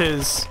finish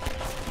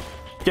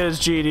get his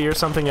GED or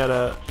something at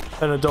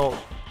an adult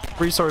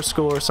resource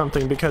school or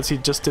something because he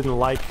just didn't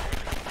like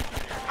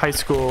high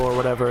school or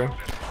whatever.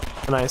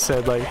 And I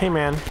said, like, hey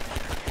man,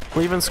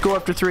 leaving school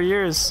after 3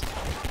 years,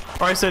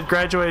 or I said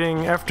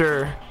graduating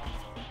after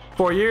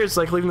 4 years,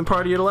 like leaving the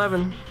party at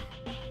 11.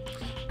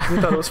 I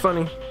thought it was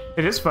funny.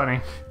 It is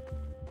funny.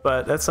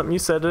 But that's something you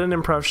said at an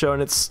improv show,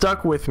 and it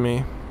stuck with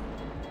me.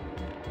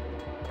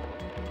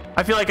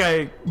 I feel like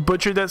I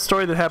butchered that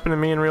story that happened to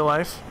me in real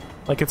life.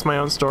 Like it's my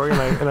own story,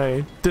 and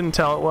I didn't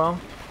tell it well.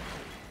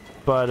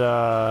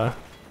 But,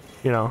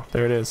 you know,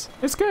 there it is.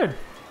 It's good.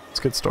 It's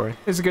a good story.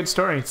 It's a good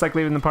story. It's like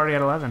leaving the party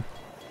at 11.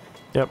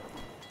 Yep.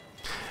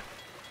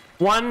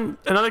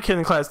 Another kid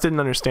in class didn't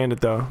understand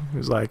it, though. He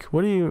was like,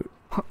 what do you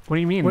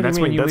mean? What do That's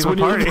you when mean? you That's leave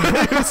a when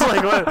party. It's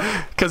like, what?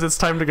 Because it's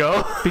time to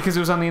go? Because it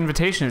was on the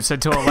invitation. It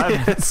said till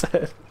 11.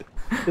 It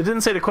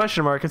didn't say the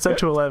question mark. It said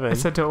to 11. It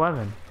said to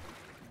 11.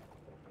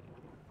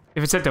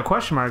 If it said to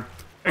question mark,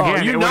 again,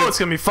 oh, you know it's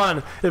going to be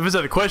fun. If it's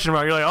at a question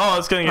mark, you're like, oh,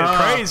 it's going to get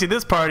crazy,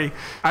 this party.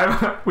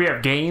 We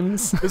have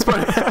games. This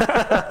party.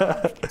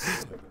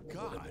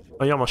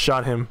 Oh, you almost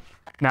shot him.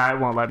 Nah, it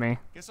won't let me.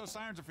 Guess those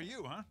sirens are for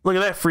you, huh? Look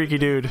at that freaky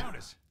dude.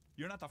 Notice,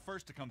 you're not the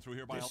first to come through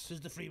here by This is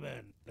the free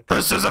man.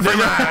 This is a free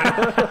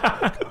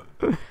man.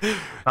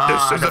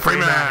 This is the free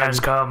man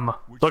has come.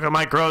 Look at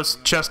my gross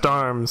chest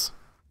arms.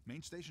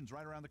 Main station's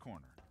right around the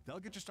corner. They'll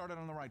get you started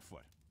on the right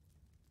foot.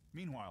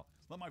 Meanwhile,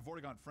 let my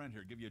Vortigaunt friend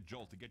here give you a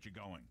jolt to get you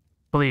going.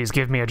 Please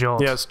give me a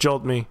jolt. Yes,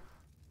 jolt me.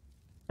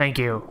 Thank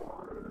you.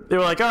 They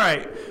were like, all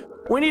right,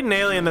 we need an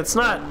alien that's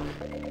not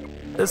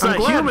glad-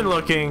 human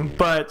looking,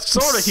 but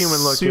sort of human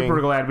looking.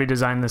 Super glad we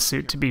designed this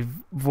suit to be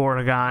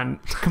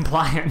Vortigaunt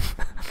compliant.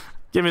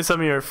 Give me some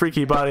of your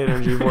freaky body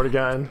energy,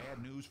 Vortigaunt.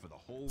 Bad news for the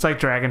whole. It's like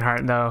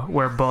Dragonheart, though.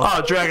 We're both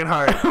Oh,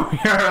 Dragonheart.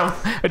 we are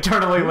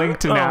eternally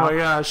linked to now. Oh my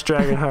gosh,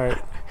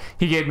 Dragonheart.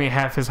 He gave me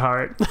half his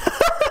heart.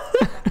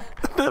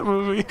 That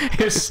movie.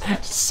 It's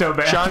so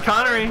bad. Sean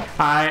Connery.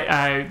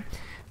 I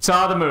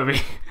saw the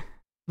movie.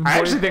 I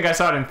actually think I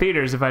saw it in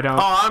theaters. If I don't,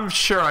 Oh, I'm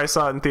sure I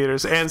saw it in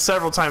theaters and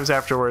several times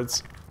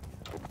afterwards.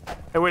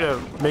 A way to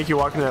make you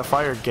walk into that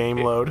fire game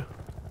load.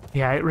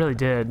 yeah, it really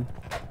did.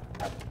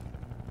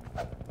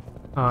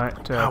 Oh,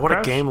 What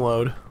a game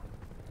load.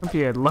 Might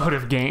be a load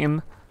of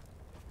game.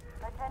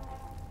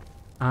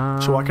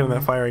 Should walk into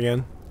that fire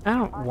again. I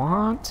don't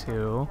want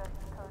to.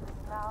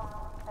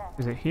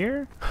 Is it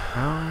here?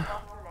 No.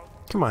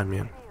 Come on,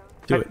 man.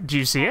 Do it. Do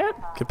you see it?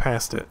 Get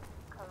past it.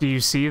 Do you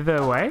see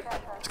the way?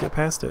 Just get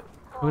past it.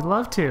 I would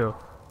love to.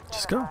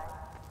 Just go.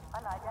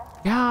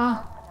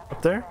 Yeah.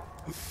 Up there?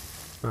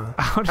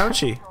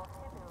 Ouchie.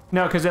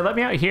 No, because they let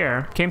me out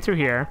here. Came through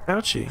here.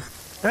 Ouchie.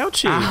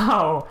 Ouchie.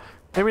 Ow.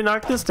 Maybe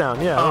knock this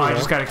down. Yeah. Oh, there I you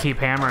just go. gotta keep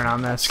hammering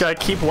on this. Just gotta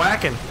keep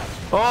whacking.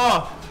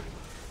 Oh!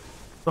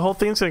 The whole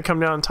thing's gonna come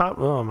down on top.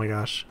 Oh my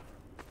gosh.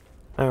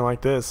 I don't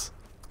like this.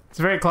 It's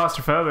very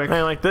claustrophobic. I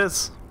don't like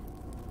this.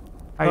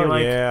 How you Oh,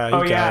 like? yeah, you Oh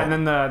got yeah, it. and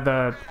then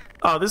the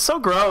Oh, this is so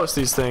gross,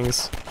 these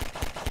things.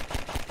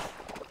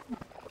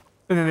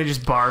 and then they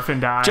just barf and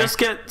die. Just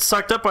get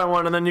sucked up by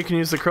one and then you can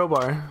use the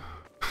crowbar.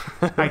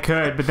 I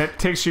could, but that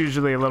takes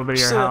usually a little bit of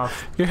your So,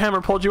 health. your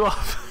hammer pulled you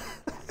off.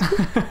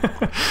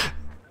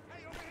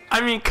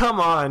 I mean, come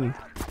on.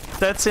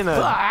 That's in a...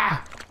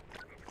 Ah,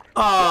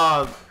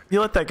 Oh, you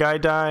let that guy I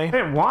die.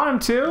 didn't want him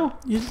to.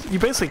 You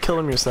basically killed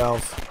him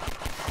yourself.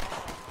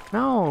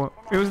 No,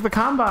 it was the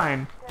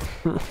combine.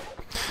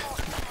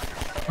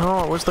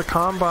 Oh, where's the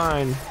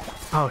combine?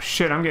 Oh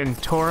shit, I'm getting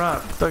tore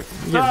up. Oh,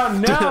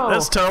 no!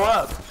 Let's toe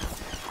up.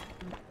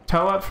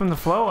 Toe up from the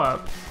flow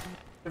up.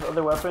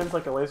 Other weapons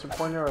like a laser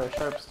pointer or a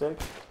sharp stick?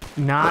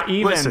 Not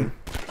even. Listen,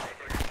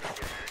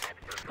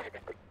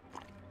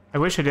 I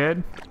wish I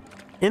did.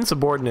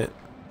 insubordinate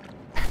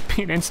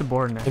Being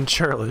insubordinate. and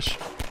churlish.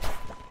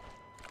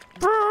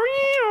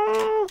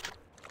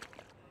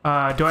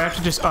 Do I have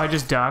to just? Oh, I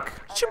just duck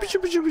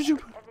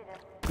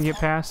and get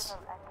past.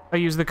 I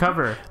use the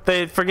cover.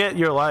 They forget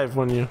you're alive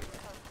when you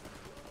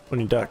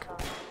duck.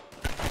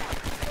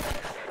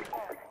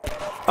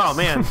 Oh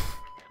man,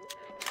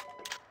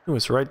 it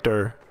was right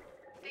there.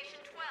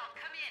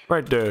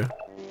 Right there.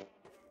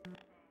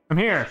 I'm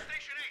here.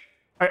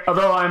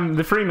 Although I'm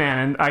the free man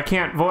and I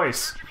can't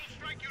voice.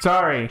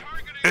 Sorry.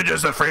 You're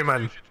just a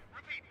Freeman.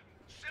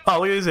 Oh,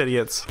 look at these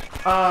idiots.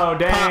 Oh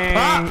dang!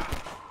 Pop.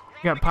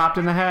 You got popped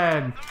in the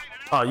head.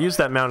 Oh, use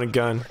that mounted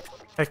gun.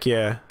 Heck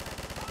yeah.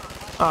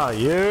 Oh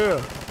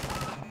yeah.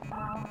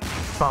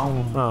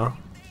 Boom. Oh,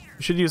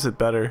 you should use it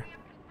better.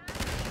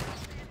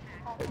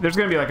 There's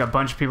gonna be like a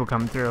bunch of people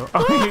coming through.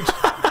 Oh,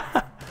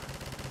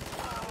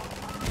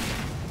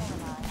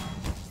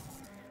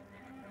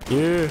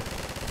 Yeah.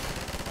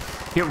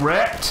 get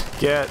wrecked.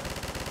 Get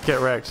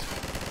wrecked.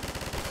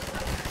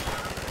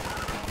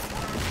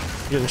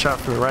 You're getting shot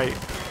from the right.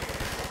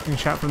 Getting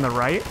shot from the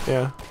right.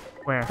 Yeah.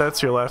 Where?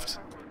 That's your left.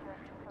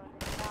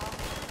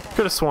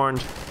 Could have sworn.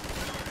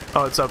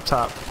 Oh, it's up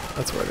top.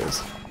 That's where it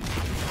is.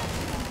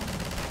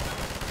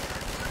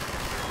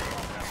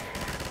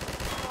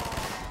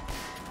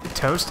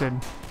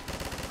 Toasted.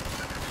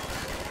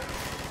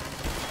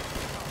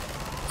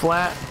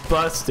 Flat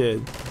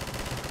busted.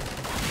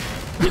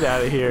 Get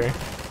out of here.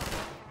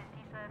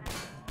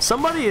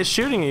 Somebody is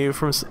shooting at you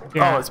from...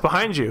 Yeah. Oh, it's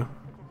behind you.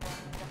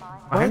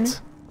 Behind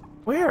What?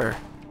 Where?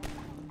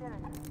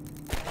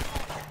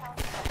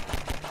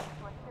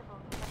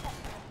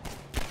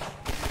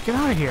 Get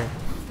out of here.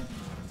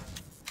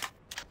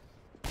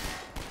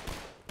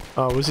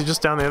 Oh, was he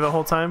just down there the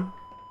whole time?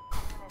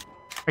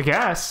 I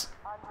guess.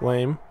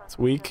 Lame. It's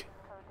weak.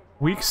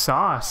 Weak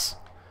sauce.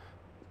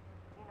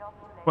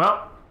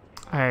 Well,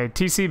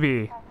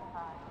 TCB.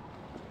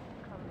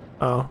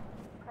 Oh.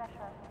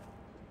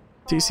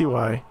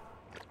 TCY.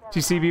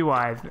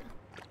 TCBY.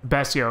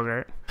 Best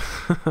yogurt.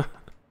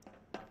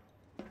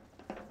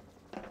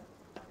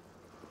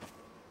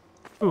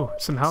 Ooh,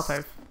 some health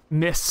I've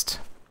missed.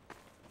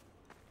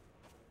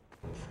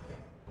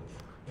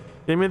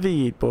 Give me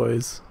the yeet,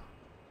 boys.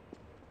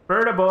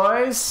 Berta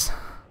boys.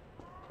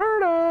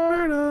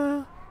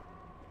 Berta.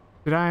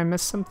 Did I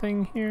miss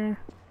something here?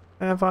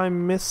 Have I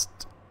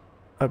missed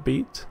a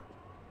beat?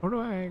 Where do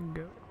I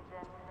go?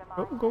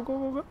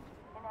 Go.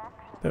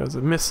 There was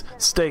a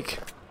mistake.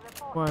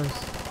 Was.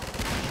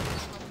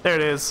 There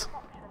it is.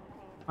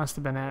 Must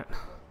have been it.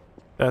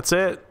 That's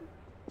it.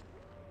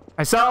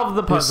 I solved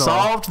the You puzzle.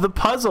 solved the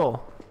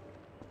puzzle.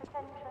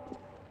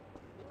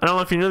 I don't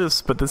know if you knew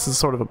this, but this is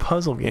sort of a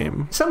puzzle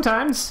game.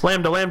 Sometimes.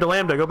 Lambda, lambda,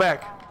 lambda, go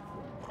back.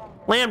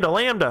 Lambda,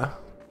 lambda.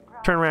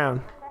 Turn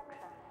around.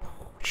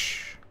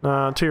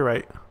 To your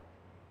right.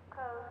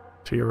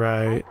 To your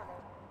right.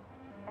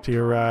 To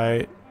your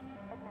right.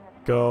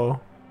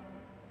 Go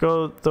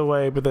the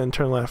way, but then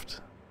turn left.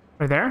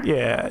 Right there?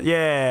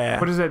 Yeah.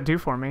 What does that do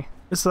for me?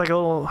 This is like a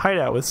little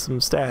hideout with some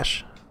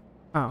stash.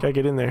 Oh. Gotta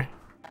get in there.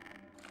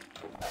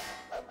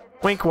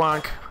 Wink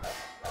wonk.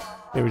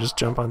 Maybe just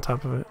jump on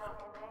top of it.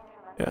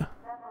 Yeah.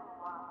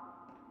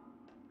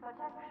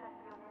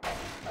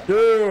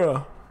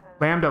 Yeah.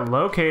 Lambda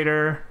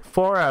locator.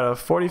 4 out of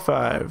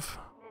 45.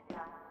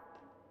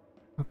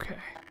 Okay.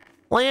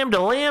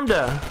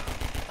 Lambda.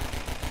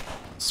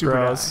 Super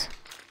Gross. die.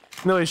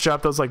 You know, he's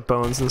dropped those like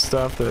bones and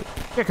stuff that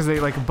Yeah, because they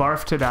like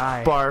barf to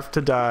die. barf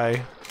to die.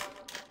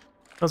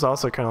 That was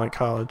also kind of like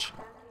college.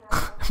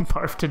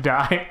 Barf to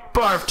die.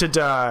 Barf to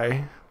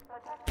die.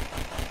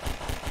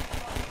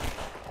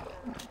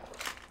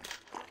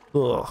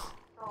 Ugh.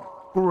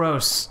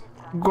 Gross.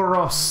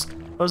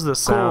 Those are the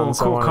sounds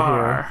I Cool want to hear.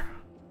 car.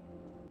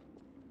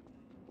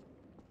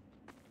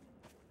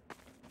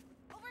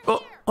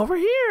 Over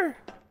here.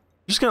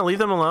 You're just gonna leave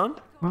them alone?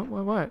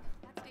 What?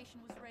 That station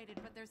was raided,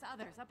 but there's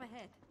others up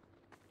ahead.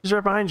 She's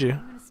right behind you.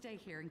 I'm gonna stay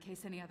here in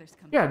case any others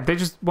come. Yeah, they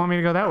just want me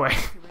to go that way.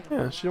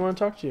 Yeah, she didn't want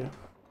to talk to you.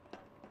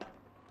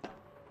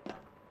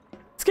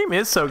 This game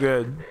is so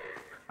good.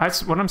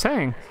 That's what I'm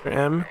saying.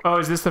 M. Oh,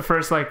 is this the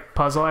first like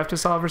puzzle I have to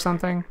solve or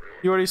something?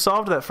 You already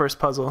solved that first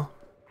puzzle.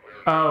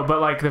 Oh, but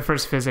like the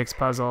first physics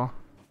puzzle.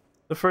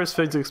 The first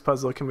physics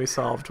puzzle can be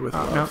solved with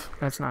love. Nope,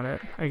 that's not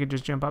it. I could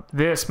just jump up.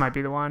 This might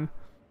be the one.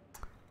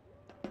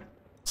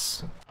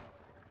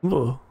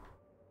 Ooh.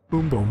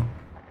 Boom boom.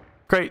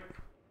 Crate.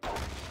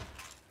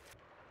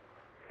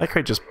 That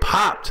crate just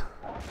popped.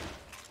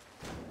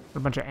 A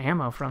bunch of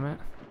ammo from it.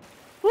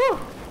 Woo!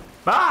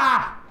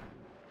 Ah!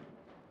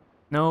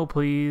 No,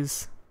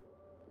 please.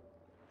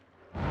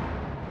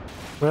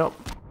 Well,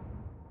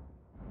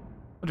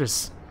 I'll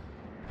just...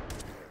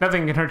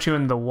 Nothing can hurt you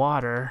in the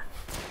water.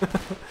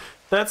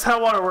 that's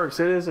how water works.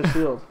 It is a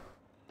shield.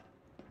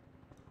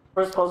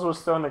 First puzzle was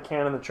throwing the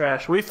can in the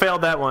trash. We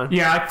failed that one.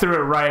 Yeah, I threw it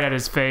right at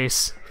his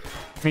face.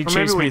 And he Or chased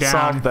maybe me we down.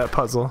 solved that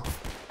puzzle.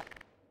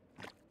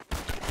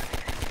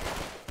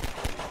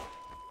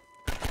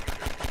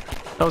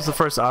 That was the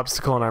first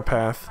obstacle in our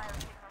path.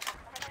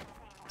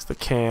 It's the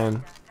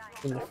can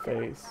in the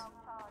face.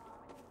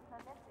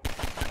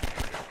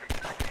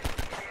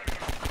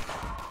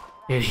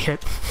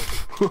 Idiot.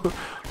 I'm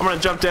gonna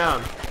jump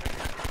down.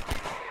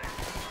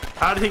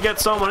 How did he get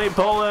so many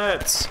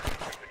bullets?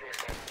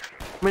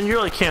 I mean, you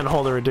really can't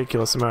hold a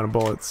ridiculous amount of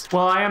bullets.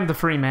 Well, I am the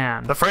free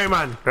man. The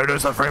Freeman! It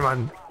is the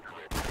Freeman!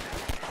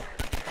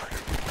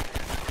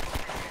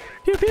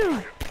 Pew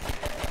pew!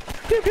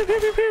 Pew pew pew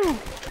pew pew!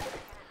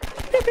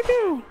 Pew pew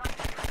pew!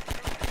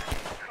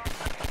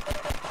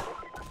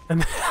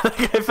 And that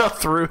guy fell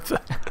through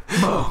the...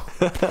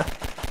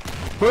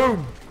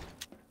 Boom!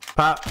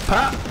 Pop,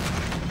 pop!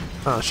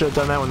 Oh, should have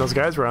done that when those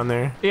guys were on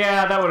there.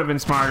 Yeah, that would have been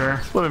smarter.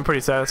 Would have been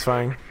pretty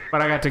satisfying.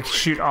 But I got to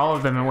shoot all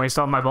of them and waste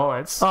all my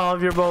bullets. All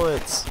of your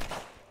bullets.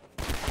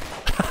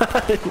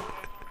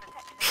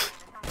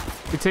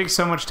 It takes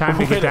so much time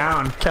to get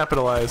down.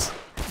 Capitalize.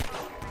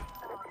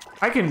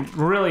 I can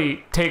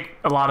really take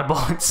a lot of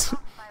bullets.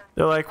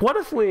 They're like, what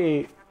if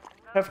we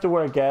have to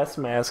wear gas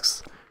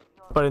masks,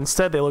 but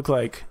instead they look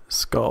like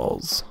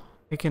skulls?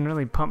 It can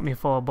really pump me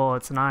full of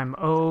bullets and I'm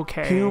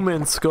okay.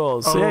 Human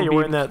skulls. So yeah, you're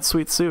wearing that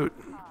sweet suit.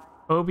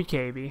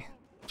 OBKB. Do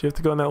you have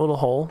to go in that little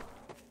hole?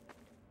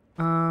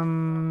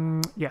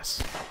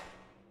 Yes.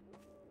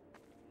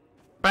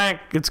 Bang!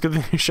 It's good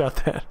that you shot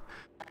that.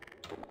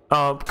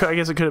 Oh, I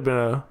guess it could have been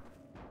a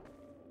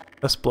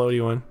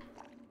splody one.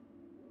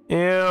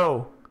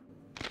 Ew.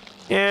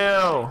 Ew.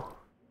 Yeah,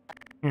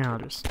 I'll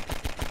just...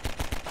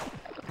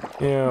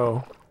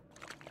 Ew.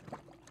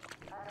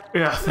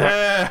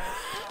 Yeah,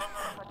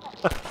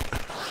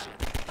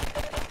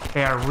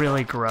 they are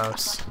really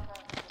gross.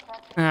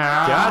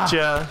 Ah,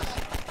 Gotcha.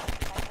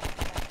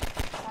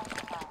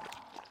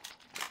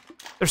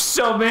 there's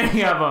so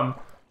many of them.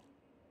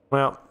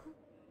 Well,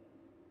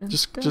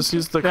 just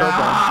use the crowbar.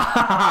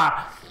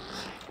 Ah!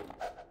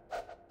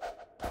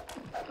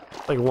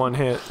 Like one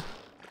hit.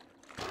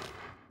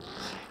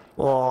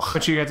 Oh,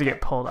 But you have to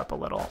get pulled up a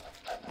little.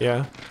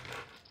 yeah.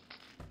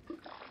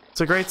 It's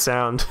a great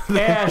sound.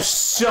 There's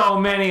so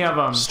many of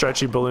them.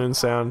 Stretchy balloon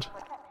sound.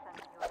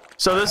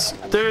 So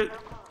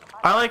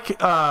I like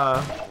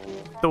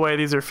the way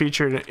these are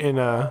featured in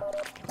a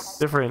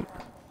different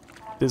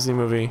Disney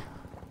movie,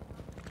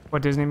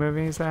 What Disney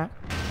movie is that?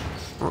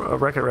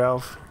 Wreck-It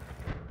Ralph.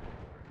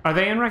 Are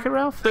they in Wreck-It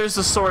Ralph? There's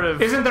a sort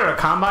of, Isn't there a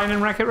combine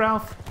in Wreck-It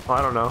Ralph? oh,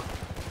 I don't know,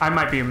 I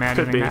might be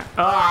imagining be. that.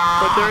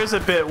 Ah! but there is a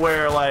bit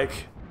where like,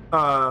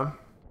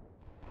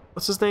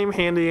 what's his name?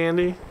 Handy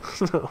Andy.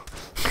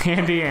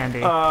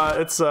 Andy.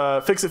 It's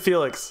Fix It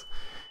Felix.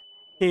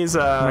 He's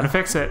I'm gonna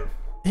fix it.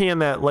 he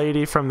and that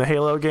lady from the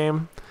Halo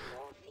game.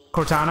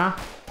 Cortana?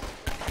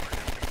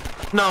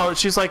 No,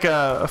 she's like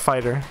a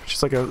fighter.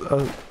 She's like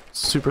a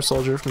super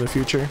soldier from the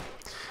future.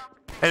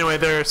 Anyway,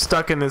 they're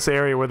stuck in this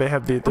area where they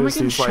have Where am I there's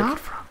getting these shot like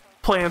from?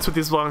 plants with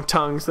these long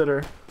tongues that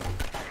are.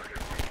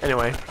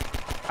 Anyway,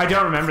 I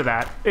don't remember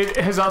that. It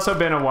has also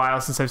been a while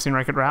since I've seen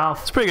Wreck-It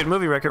Ralph. it's a pretty good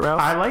movie, Wreck-It Ralph.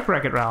 I like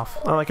Wreck-It Ralph.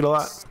 I like it a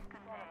lot.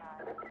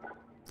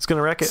 It's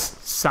gonna wreck it.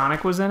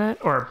 Sonic was in it,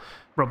 or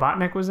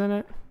Robotnik was in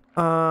it.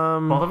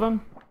 Both of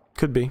them?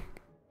 Could be.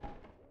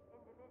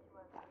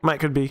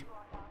 Could be.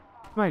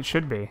 Might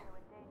should be.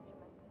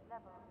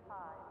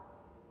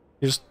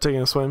 You're just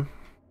taking a swim.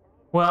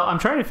 Well, I'm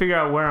trying to figure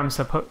out where I'm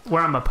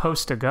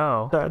supposed to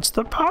go. That's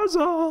the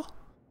puzzle.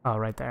 Oh,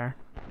 right there.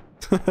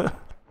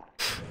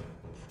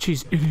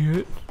 Jeez,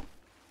 idiot.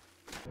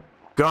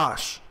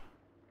 Gosh.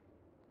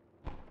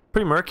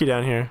 Pretty murky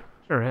down here.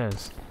 Sure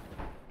is.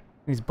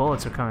 These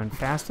bullets are coming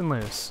fast and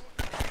loose.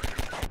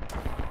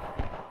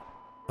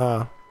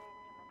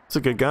 It's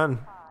a good gun.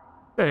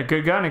 A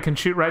good gun. It can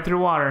shoot right through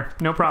water.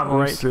 No problems.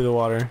 Right through the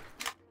water.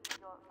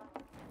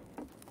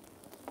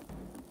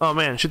 Oh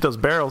man, shoot those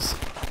barrels.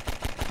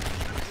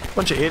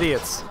 Bunch of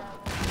idiots.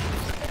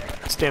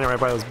 Standing right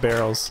by those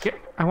barrels. Yeah,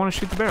 I want to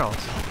shoot the barrels.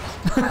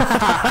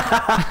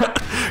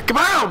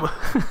 Kaboom!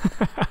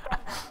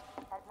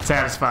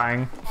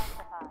 Satisfying.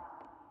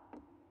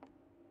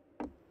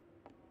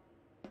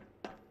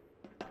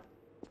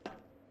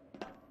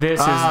 This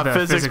is the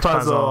physics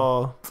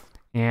puzzle.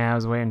 Yeah, I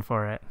was waiting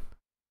for it.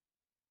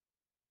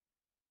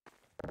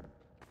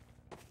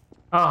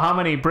 Oh, how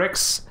many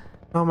bricks?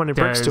 How many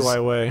bricks do I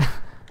weigh?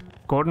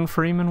 Gordon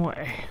Freeman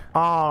weigh.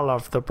 All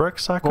of the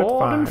bricks I could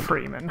Gordon find.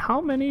 Freeman,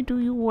 how many do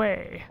you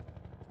weigh?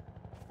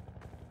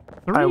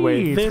 I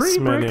weigh this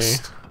many.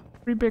 Bricks.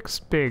 3 bricks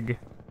big.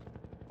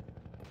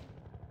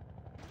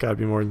 Gotta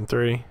be more than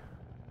 3.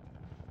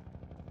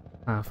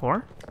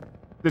 4?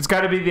 It's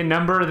got to be the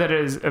number that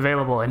is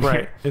available in Right.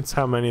 here. It's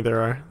how many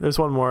there are. There's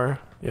one more.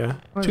 Yeah.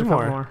 Oh, 2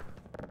 more.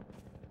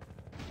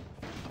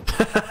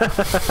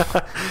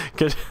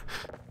 Good.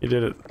 You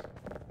did it.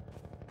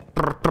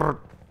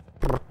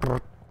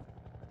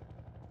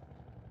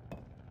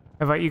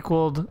 Have I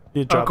equaled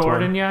You dropped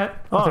Gordon one.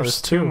 yet? Oh, there's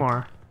there's 2 2.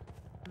 more.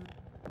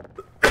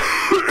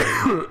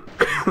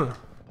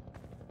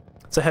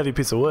 It's a heavy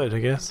piece of wood, I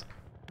guess.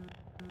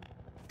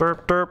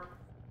 Burp, derp.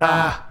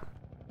 Ah.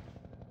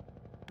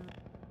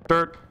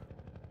 Dirt.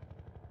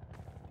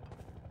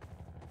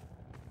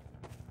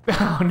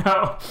 Oh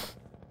no.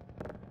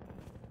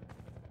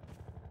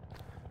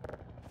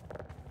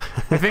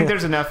 I think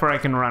there's enough where I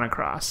can run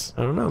across.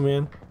 I don't know,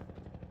 man.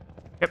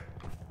 Yep.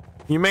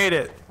 You made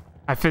it.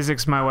 I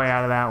physicsed my way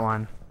out of that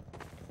one.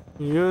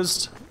 You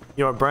used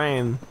your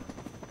brain.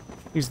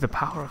 Use the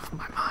power of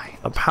my mind.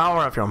 The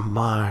power of your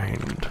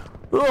mind.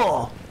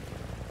 Ugh.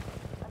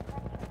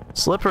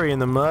 Slippery in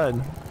the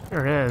mud.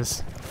 There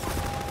is.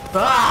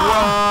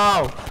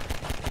 Ah! Whoa!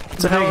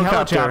 It's a big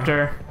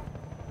helicopter.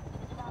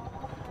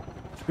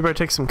 You better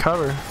take some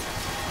cover.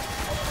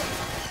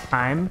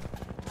 I'm.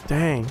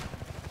 Dang.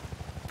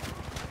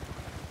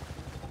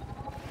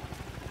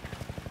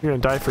 You're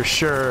gonna die for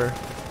sure.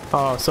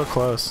 Oh, so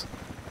close.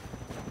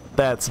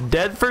 That's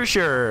dead for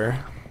sure.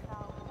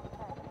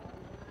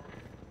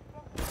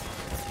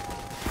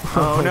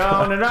 Oh,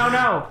 no, no, no,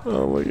 no!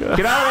 Oh my god.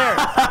 Get out of there!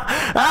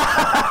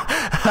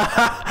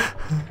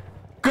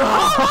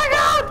 Oh my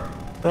god!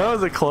 That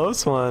was a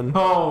close one.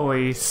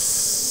 Holy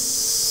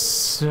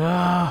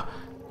that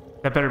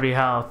better be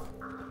health.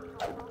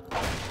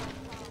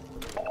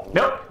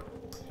 Nope.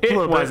 It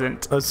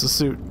wasn't. That's the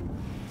suit.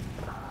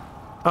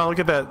 Oh, look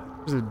at that.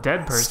 There's a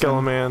dead person.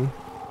 Skeleton.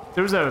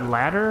 There was a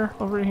ladder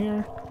over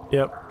here.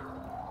 Yep.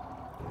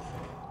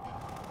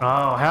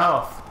 Oh,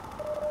 health.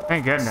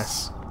 Thank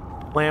goodness.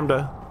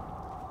 Lambda.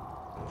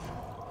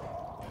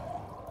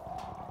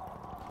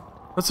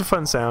 That's a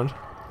fun sound.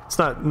 It's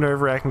not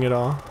nerve-wracking at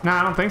all. No,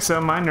 I don't think so.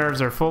 My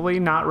nerves are fully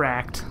not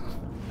racked.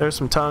 There's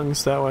some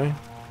tongues that way.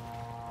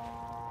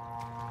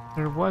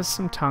 There was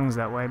some tongues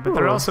that way, but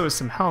there also is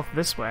some health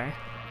this way.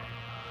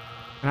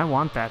 And I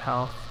want that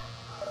health.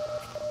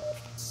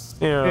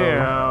 Ew.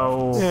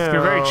 Ew.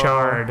 You're very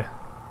charred.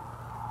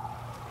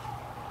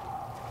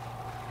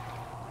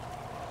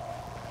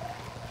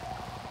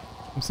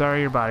 I'm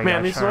sorry your body got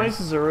Man, these charred.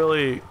 noises are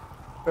really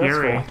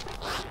eerie.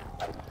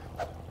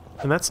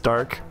 And that's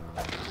dark.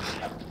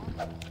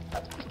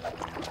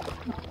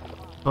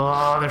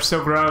 Oh, they're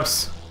so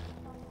gross.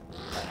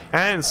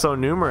 And so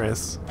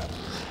numerous.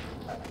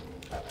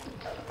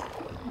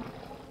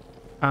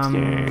 Okay.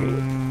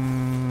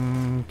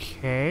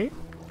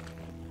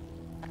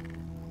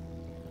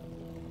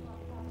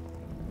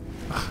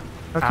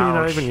 How can you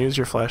not Ouch. even use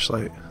your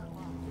flashlight?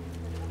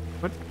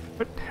 What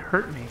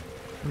hurt me?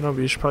 No,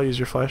 but you should probably use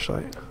your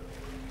flashlight.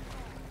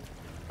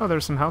 Oh,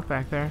 there's some health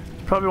back there.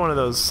 Probably one of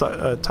those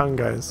tongue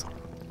guys.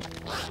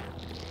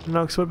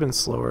 No, because it would have been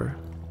slower.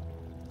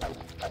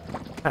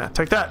 Ah,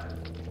 take that!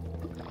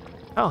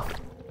 Health.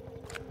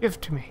 Give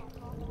to me.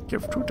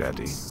 Give to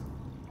daddy.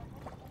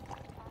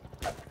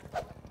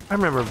 I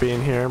remember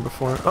being here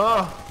before.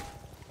 Oh!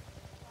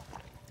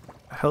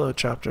 Hello,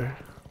 chapter.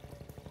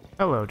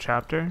 Hello,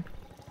 chapter.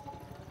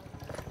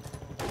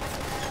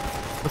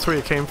 That's where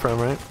you came from,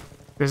 right?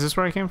 Is this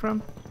where I came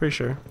from? Pretty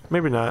sure.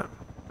 Maybe not. I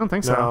don't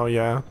think so. No,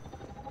 yeah.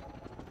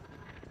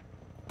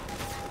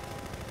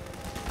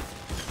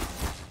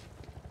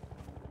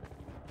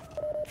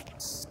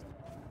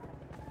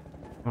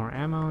 More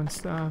ammo and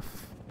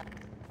stuff.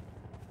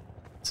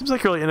 Seems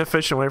like a really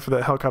inefficient way for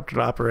that helicopter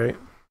to operate.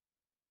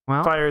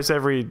 Well, Fires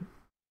every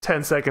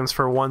 10 seconds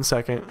for 1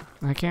 second.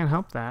 I can't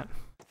help that.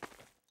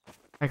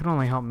 That can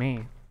only help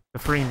me, the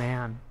free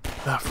man.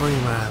 The free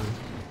man.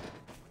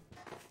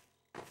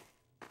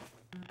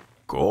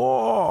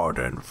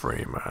 Gordon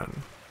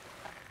Freeman.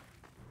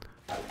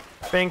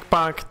 Bink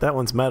bonk. That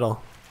one's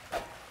metal.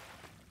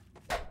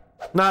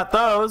 Not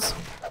those.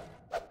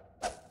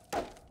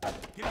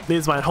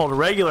 These might hold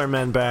regular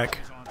men back.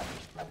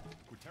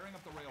 We're tearing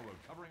up the railroad,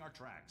 covering our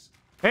tracks.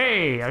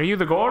 Hey, are you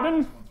the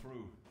Gordon? Going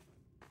through.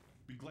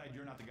 Be glad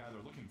you're not the guy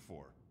they're looking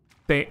for.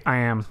 I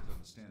am.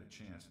 Doesn't stand a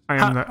chance. I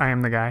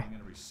am the guy.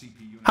 Every CP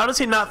unit. How does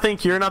he not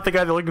think you're not the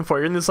guy they're looking for?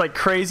 You're in this like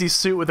crazy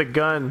suit with a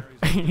gun.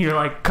 You're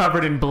like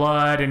covered in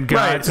blood and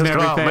guts and just-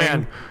 everything. Oh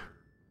man.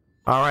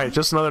 All right,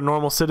 just another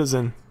normal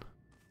citizen.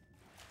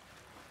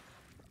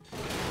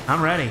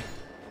 I'm ready.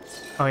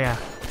 Oh yeah,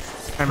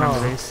 I remember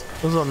these.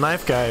 Those little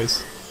knife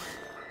guys.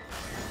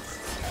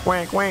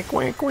 Wank, wank,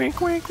 wank, wank,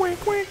 wank,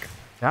 wank, wank.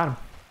 Got him.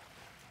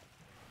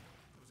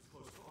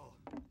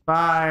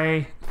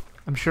 Bye.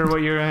 I'm sure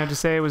what you're gonna have to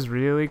say was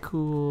really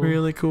cool.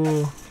 Really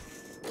cool.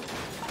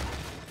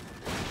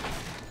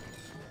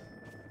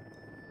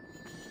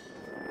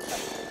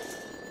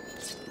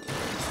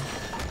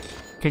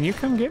 Can you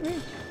come get me?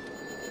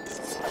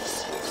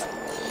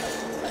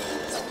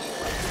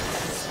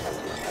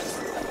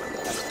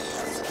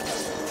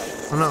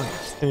 Oh no.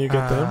 Can you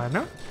get them?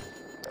 No.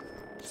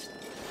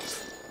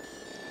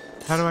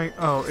 How do I...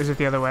 Oh, is it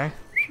the other way?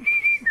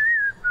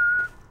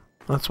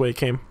 That's the way it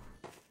came.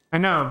 I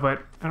know,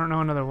 but I don't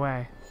know another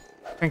way.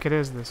 I think it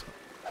is this way.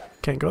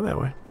 Can't go that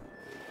way.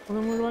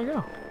 Well, then where do I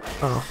go?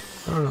 Oh,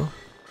 I don't know.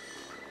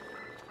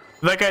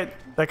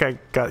 That guy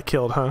got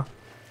killed, huh?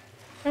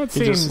 It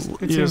You seems,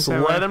 just, it you seems just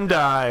that let way. him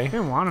die. I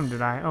didn't want him to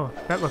die. Oh,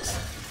 that looks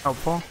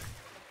helpful.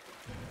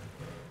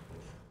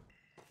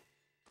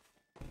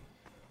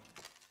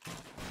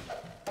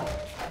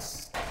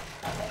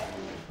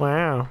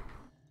 Wow.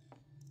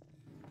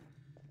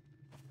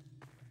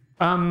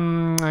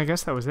 I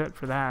guess that was it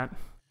for that.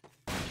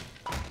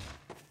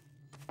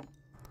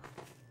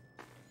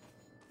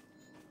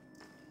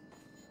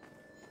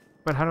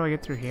 But how do I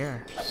get through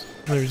here?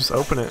 Maybe just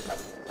open it.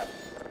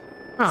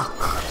 Oh.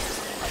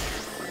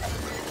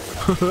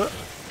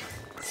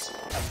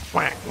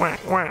 Whack, whack,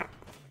 whack.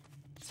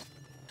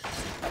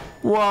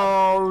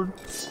 Whoa.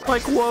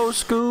 Like, whoa,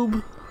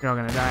 Scoob. You're all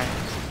gonna die.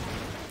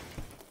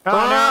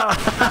 Oh no!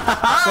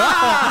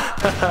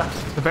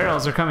 The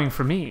barrels are coming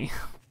for me.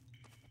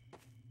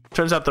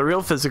 Turns out the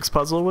real physics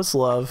puzzle was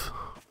love.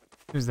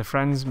 It was the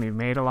friends we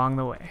made along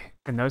the way.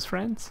 And those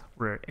friends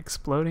were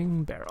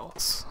exploding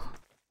barrels.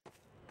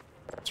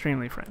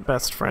 Extremely friendly.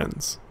 Best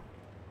friends.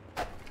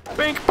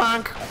 Bink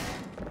bonk.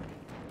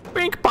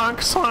 Bink bonk,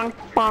 slonk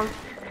bonk.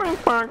 Bink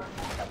bonk.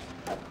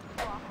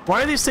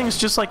 Why are these things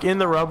just like in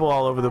the rubble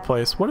all over the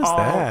place? What is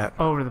that?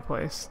 All over the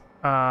place.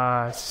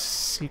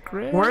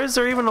 Secret? Where is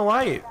there even a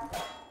light?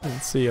 I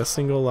didn't see a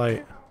single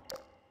light.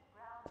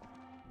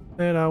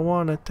 And I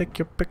wanna take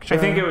your picture. I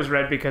think it was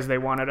red because they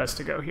wanted us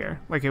to go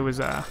here. Like it was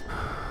a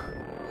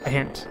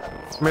hint.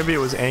 Maybe it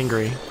was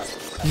angry.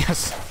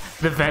 Yes,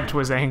 the vent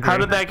was angry. How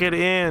did that get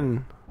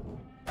in?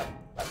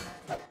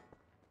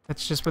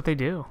 That's just what they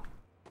do.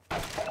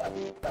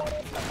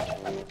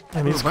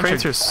 And these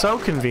crates are so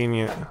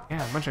convenient.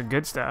 Yeah, a bunch of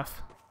good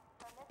stuff.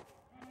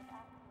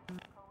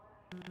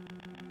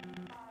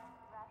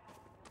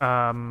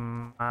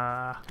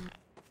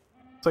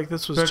 It's like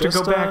this was Do I have to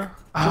just, go back?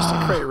 Just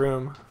a crate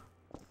room.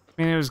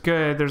 I mean, it was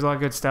good. There's a lot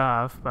of good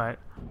stuff, but...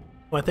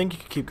 Well, I think you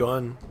could keep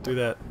going through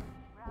that.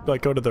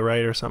 Like, go to the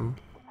right or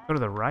something. Go to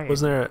the right.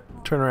 Wasn't there a...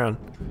 Turn around.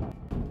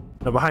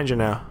 No, behind you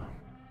now.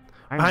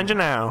 Behind you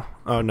now.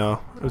 Oh, no.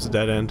 It was a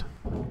dead end.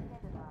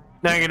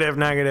 Negative,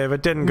 negative.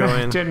 It didn't go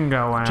in. It didn't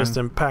go in. Just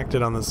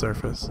impacted on the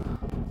surface.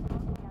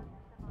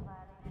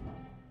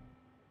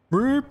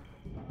 Boop.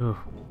 Ooh.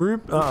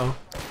 Boop. Uh-oh.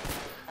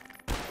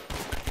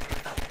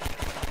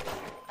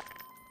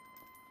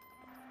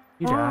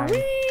 You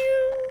died.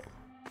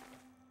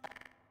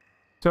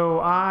 So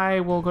I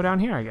will go down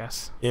here, I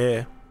guess.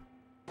 Yeah.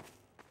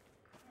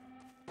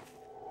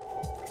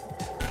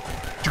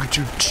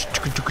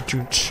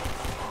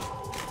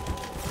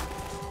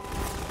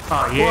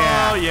 Oh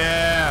yeah. Oh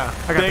yeah.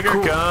 I got the Bigger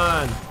cool-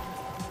 gun.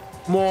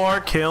 More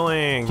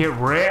killing. Get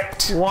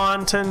ripped.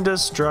 Wanton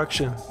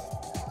destruction.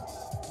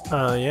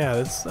 Yeah,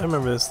 that's, I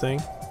remember this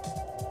thing.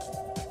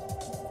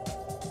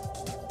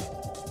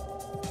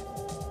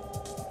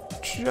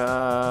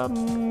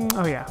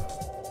 Oh yeah.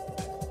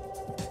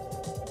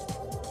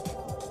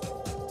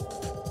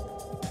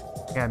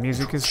 Yeah,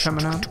 music is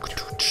coming on.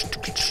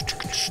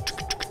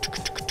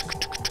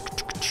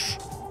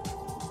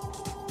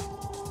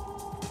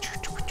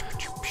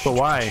 But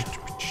why?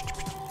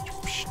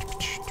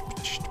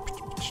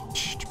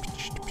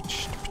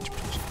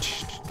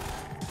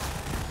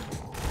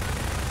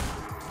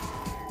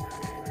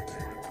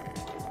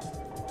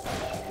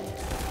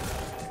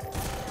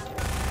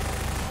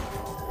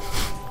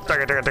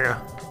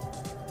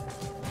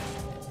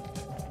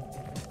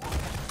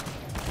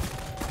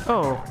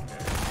 Oh,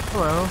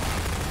 hello.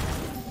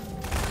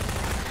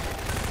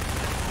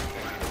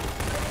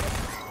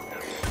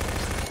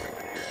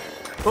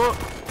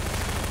 Oh.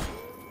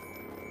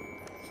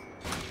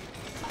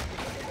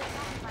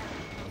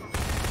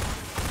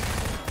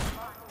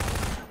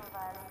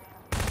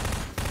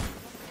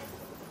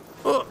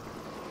 Oh.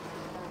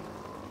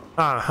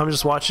 I'm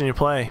just watching you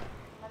play.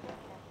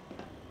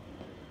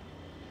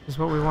 Is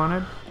what we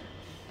wanted?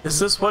 Is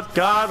this what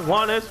God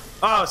wanted?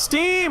 Oh,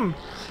 Steam!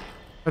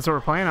 That's what we're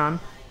playing on.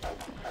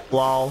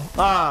 Lol.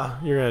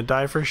 You're gonna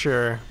die for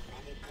sure.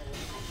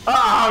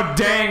 Oh,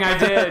 dang, I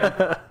did.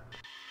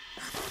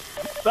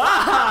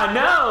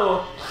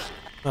 No!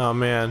 Oh,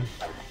 man.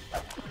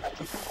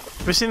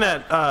 Have you seen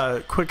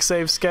that quick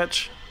save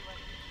sketch?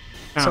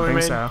 I don't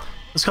think so.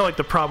 It's called like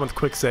the problem with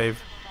quick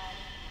save.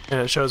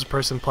 And it shows a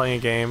person playing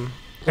a game.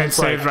 It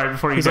saves right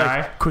before you he's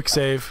die. Like, quick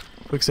save.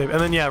 Quick save. And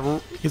then, yeah,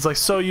 he's like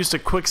so used to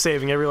quick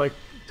saving every like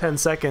 10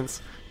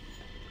 seconds.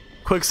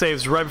 Quick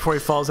saves right before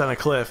he falls down a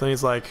cliff. And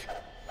he's like,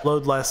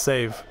 load last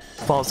save.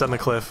 Falls down the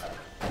cliff.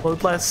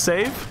 Load last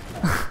save?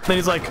 Then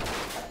he's like,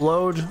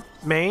 load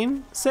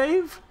main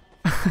save?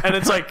 And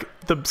it's like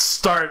the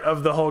start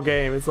of the whole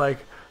game. It's like,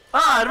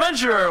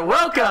 adventurer,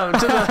 welcome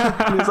to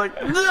the... And he's like,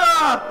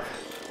 ah!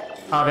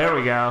 Oh, there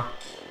we go.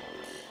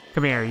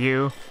 Come here,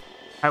 you.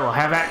 I will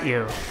have at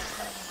you.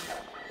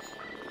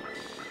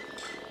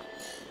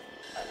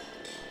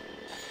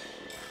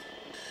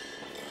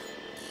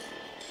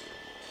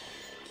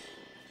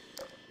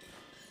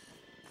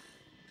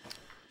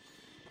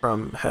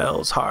 From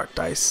hell's heart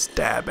I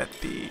stab at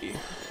thee.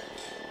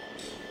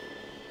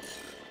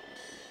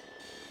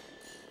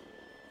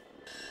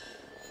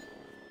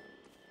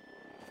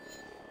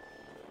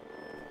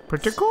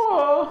 Pretty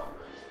cool.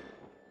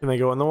 Can they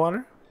go in the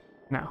water?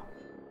 No,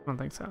 I don't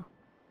think so.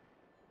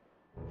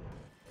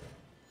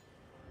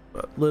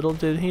 But little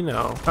did he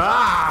know.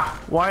 Ah!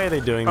 Why are they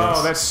doing this?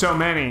 Oh, that's so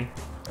many.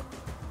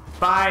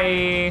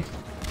 Bye.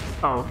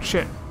 Oh,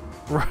 shit.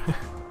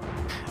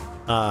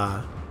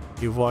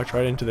 You've walked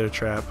right into their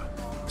trap.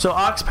 So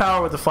ox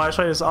power with the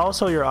flashlight is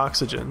also your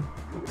oxygen.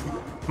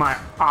 My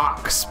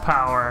ox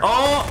power.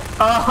 Oh!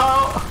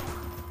 Oh!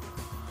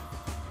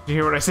 Did you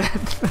hear what I said?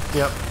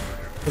 Yep.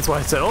 That's why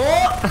I said,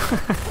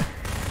 oh!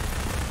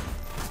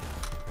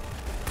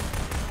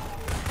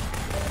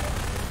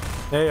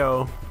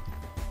 Heyo.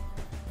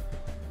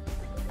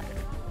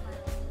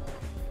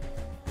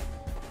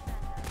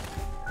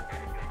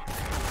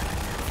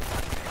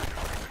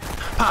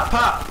 Pop,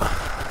 pop!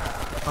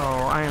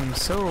 Oh, I am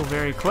so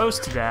very close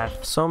to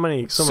death. So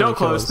many So close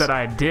kills. that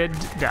I did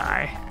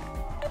die.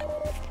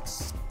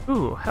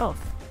 Ooh, health.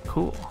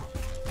 Cool.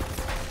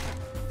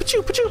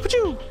 Pachoo, pachoo,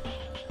 pachoo!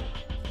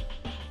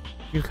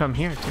 You come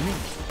here to me.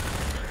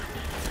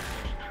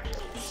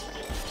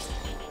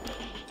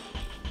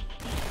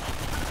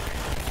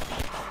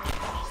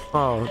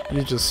 Oh,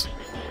 you just...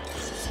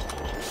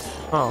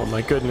 Oh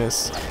my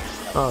goodness.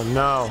 Oh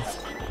no.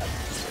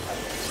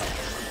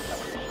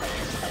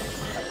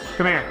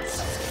 Come here.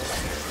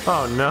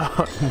 Oh no,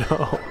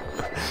 no.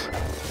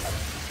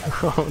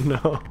 Oh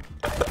no.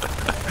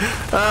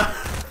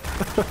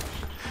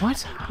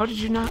 What? How did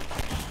you not?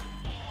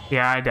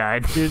 Yeah, I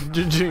died. You're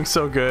doing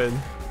so good.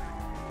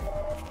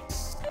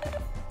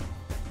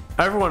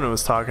 Everyone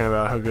was talking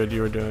about how good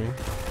you were doing.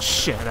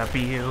 Shut up,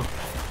 you.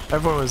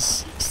 Everyone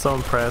was so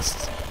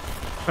impressed.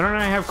 Why don't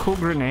I have cool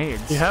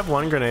grenades? You have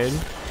one grenade.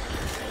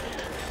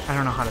 I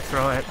don't know how to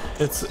throw it.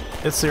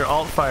 It's your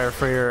alt fire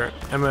for your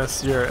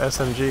your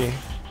SMG.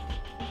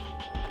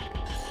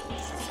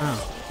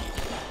 Oh.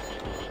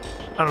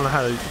 I don't know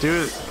how to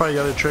do it. Probably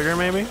the other trigger,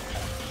 maybe?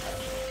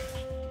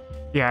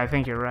 Yeah, I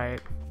think you're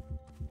right.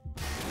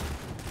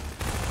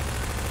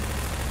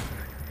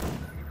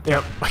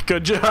 Yep.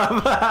 Good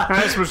job. I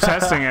just was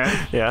testing it.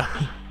 Yeah.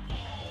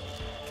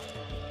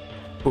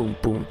 Boom,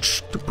 boom,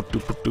 ch, doop,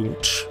 doop, doop,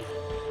 doop, ch.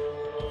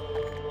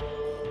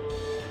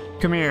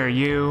 Come here,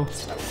 you.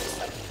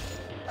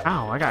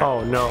 Ow, I got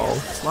Oh no.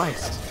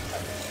 sliced.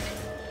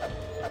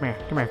 Come here,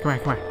 come here, come here,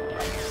 come here.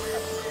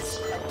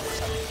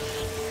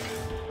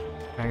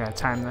 I gotta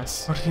time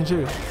this. What can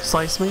you do?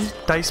 Slice me?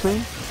 Dice me?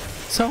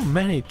 So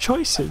many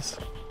choices.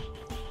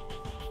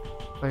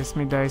 Slice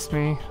me, dice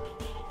me.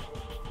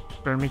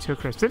 Burn me to a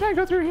crisp. Did I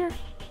go through here?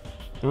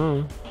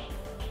 Mm.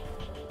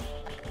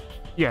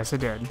 Yes, I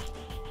did.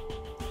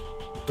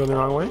 Going the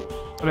wrong way?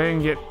 But I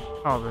didn't get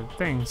all the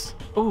things.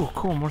 Ooh,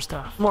 cool, more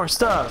stuff. More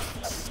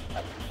stuff.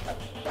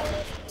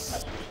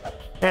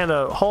 And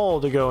a hole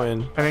to go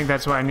in. I think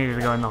that's why I needed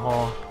to go in the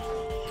hole.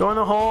 Go in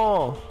the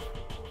hole.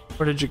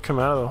 Or did you come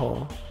out of the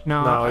hole?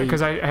 No, you-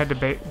 because I had to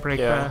break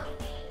Yeah.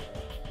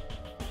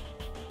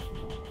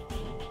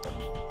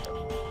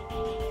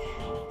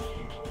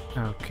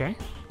 the... Okay.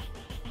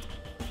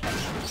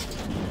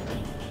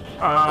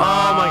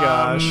 Oh my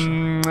gosh.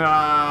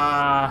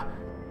 Uh, I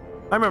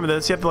remember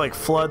this. You have to like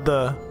flood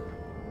the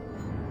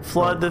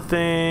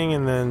thing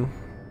and then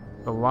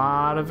a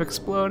lot of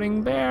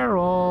exploding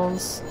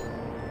barrels.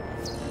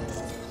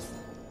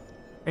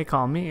 They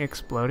call me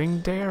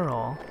Exploding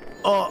Daryl.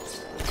 oh,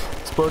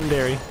 exploding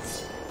dairy.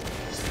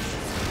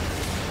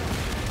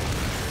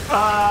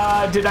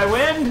 Did I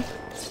win?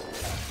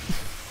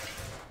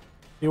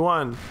 You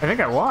won. I think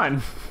I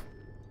won.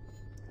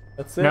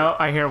 That's it. No,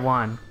 I hear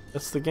one.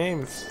 That's the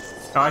game.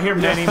 Oh, I hear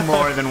many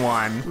more than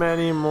one.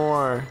 Many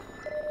more.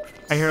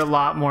 I hear a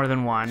lot more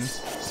than one.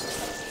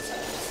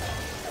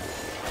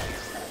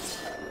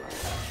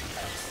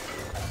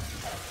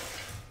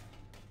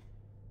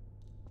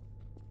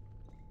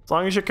 As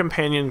long as your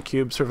companion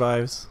cube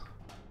survives.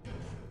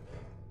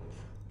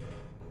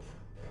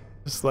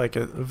 Just like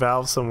a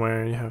valve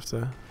somewhere, you have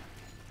to.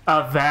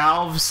 A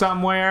valve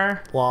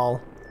somewhere?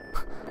 Lol.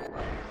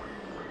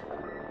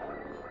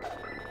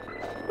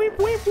 Weep,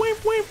 weep,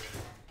 weep, weep.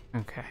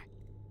 Okay.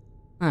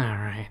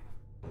 Alright.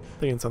 I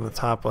think it's on the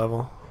top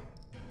level.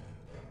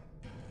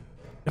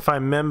 If I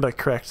remember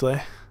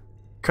correctly.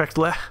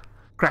 Crackle.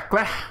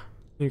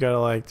 You gotta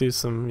like do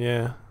some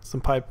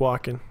pipe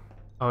walking.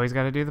 Always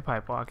gotta do the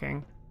pipe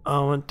walking. I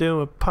wanna do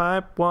a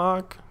pipe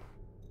walk.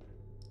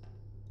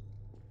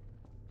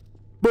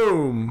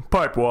 Boom!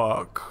 Pipe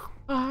walk.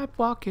 Pipe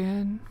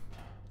walking.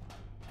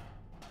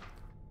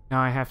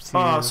 Now I have to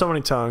Oh, so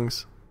many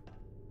tongues.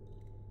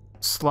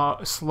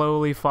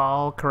 slowly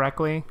fall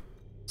correctly.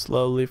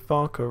 Slowly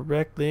fall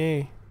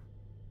correctly.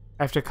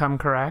 I have to come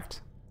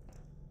correct.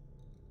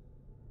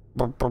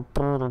 Oh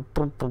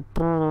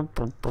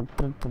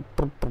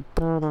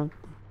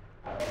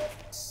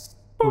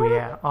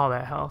yeah, all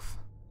that health.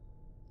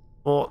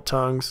 Oh,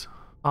 tongues.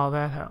 All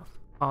that health.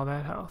 All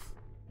that health.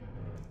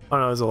 Oh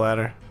no, there's a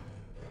ladder.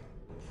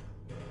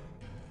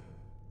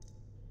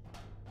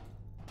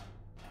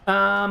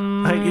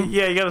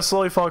 Yeah, you gotta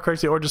slowly fall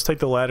correctly or just take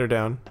the ladder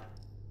down.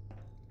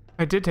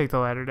 I did take the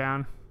ladder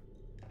down.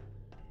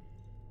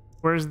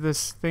 Where's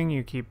this thing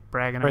you keep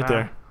bragging about? Right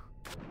there.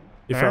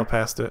 You fell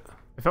past it.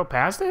 I fell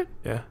past it?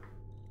 Yeah.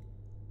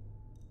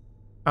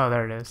 Oh,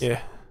 there it is.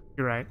 Yeah.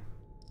 You're right.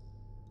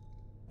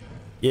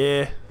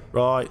 Yeah,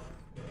 right.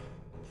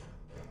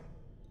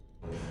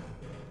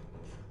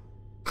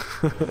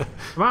 Come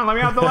on, let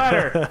me off the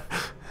ladder.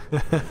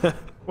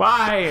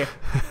 Why?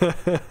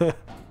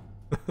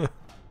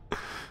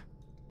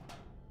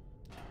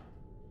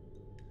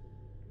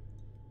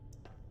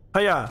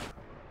 Hiya.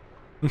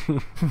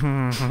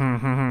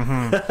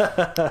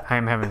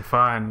 I'm having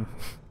fun.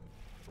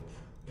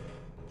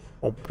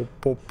 Oh,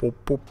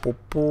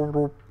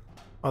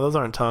 those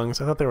aren't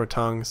tongues. I thought they were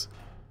tongues.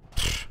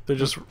 They're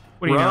just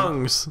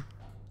rungs. What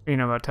do you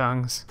know about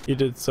tongues? You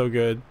did so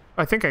good.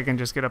 I think I can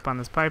just get up on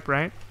this pipe,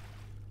 right?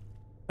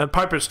 That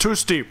pipe is too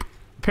steep.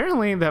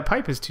 Apparently, that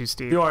pipe is too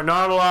steep. You are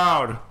not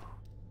allowed.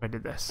 I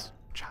did this.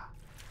 Cha.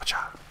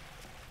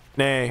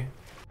 Nay.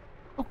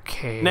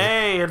 Okay.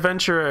 Nay,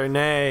 adventurer,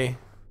 nay.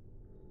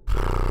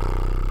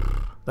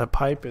 That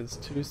pipe is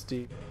too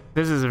steep.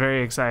 This is a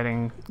very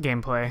exciting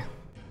gameplay.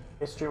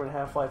 Hey, streaming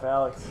Half-Life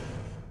Alex.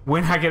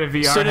 When I get a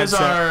VR as soon as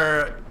headset,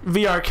 our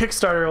VR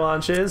Kickstarter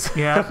launches,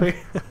 yeah,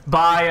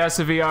 buy us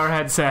a VR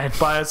headset.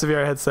 Buy us a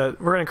VR headset.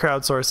 We're gonna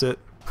crowdsource it.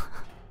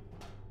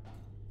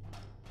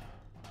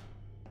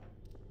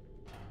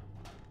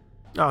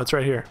 Oh, it's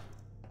right here.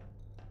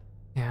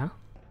 Yeah.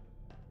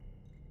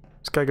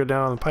 Just gotta go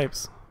down on the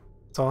pipes.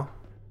 That's all.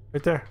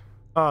 Right there.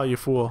 Oh, you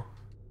fool.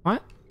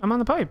 What? I'm on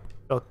the pipe.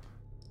 Oh,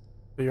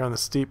 you're on the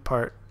steep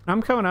part.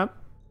 I'm coming up.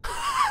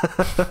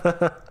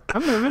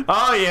 I'm moving.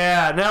 Oh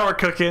yeah, now we're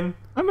cooking.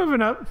 I'm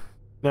moving up.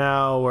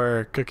 Now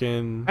we're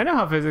cooking. I know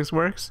how physics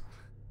works.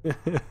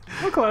 We're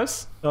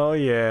close. Oh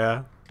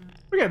yeah.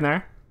 We're getting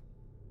there.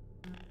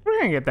 We're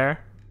gonna get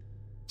there.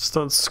 Just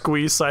don't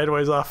squeeze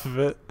sideways off of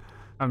it.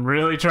 I'm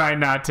really trying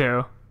not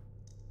to.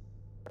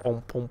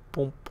 Boom, boom,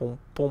 boom, boom,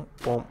 boom,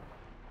 boom.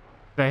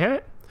 Did I hit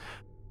it?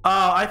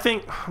 I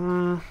think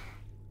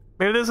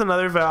maybe there's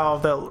another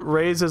valve that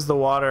raises the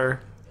water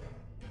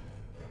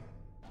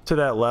to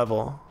that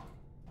level.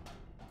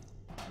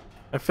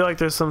 I feel like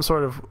there's some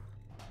sort of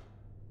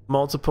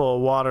multiple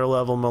water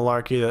level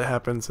malarkey that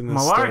happens in this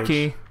malarkey?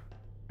 stage.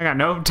 I got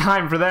no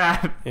time for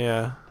that.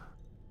 Yeah.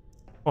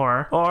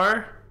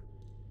 Or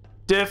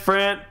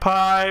different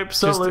pipe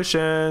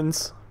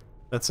solutions.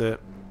 That's it.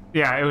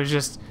 Yeah, it was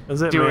just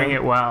That's it, doing man.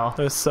 it well.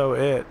 That's so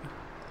it.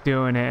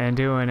 Doing it and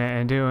doing it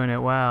and doing it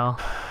well.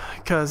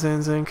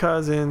 Cousins and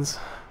cousins.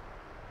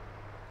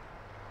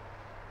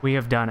 We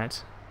have done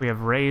it. We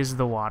have raised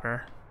the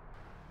water.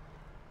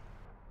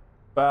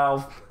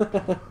 Valve.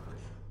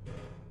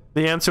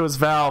 The answer was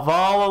Valve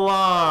all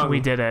along. We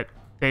did it.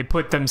 They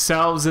put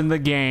themselves in the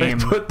game.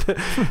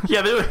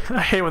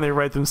 I hate when they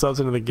write themselves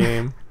into the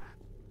game.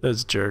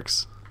 Those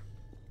jerks.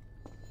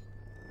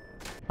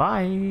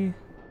 Bye.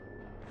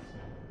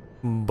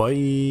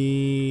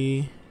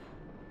 Bye.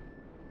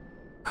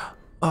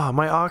 Oh,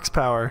 my ox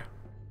power.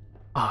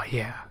 Oh,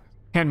 yeah.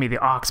 Hand me the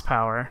ox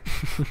power.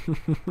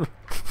 The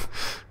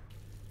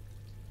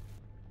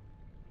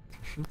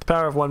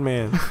power of one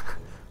man.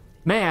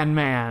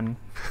 Man.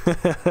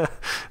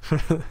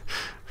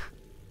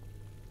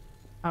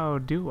 How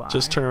do I?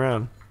 Just turn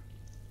around.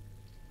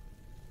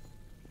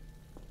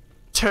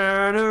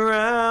 Turn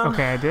around.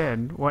 Okay, I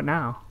did. What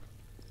now?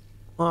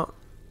 Well,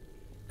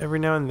 every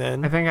now and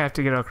then. I think I have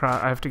to get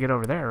across. I have to get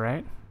over there,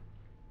 right?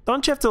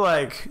 Don't you have to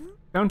like?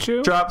 Don't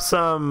you? Drop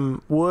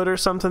some wood or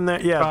something there.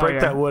 Yeah,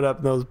 break that wood up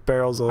in those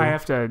barrels. I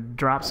have to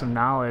drop some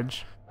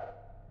knowledge.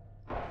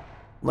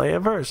 Lay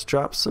a verse.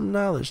 Drop some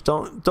knowledge.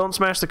 Don't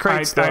smash the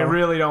crates. I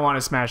really don't want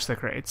to smash the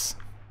crates.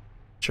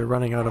 But you're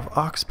running out of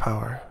ox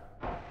power.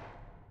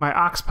 My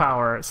ox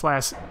power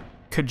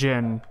 /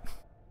 Kajin.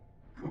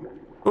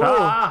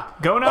 Oh,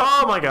 going up.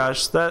 Oh my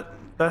gosh, that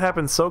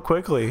happens so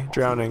quickly.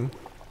 Drowning.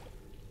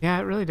 Yeah,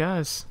 it really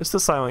does. It's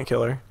the silent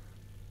killer.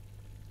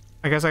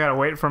 I guess I gotta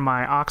wait for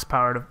my ox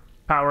power to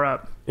power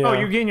up. Yeah. Oh,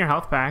 you gain your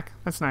health back.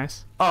 That's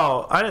nice.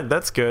 Oh, I didn't.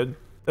 That's good.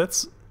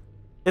 Is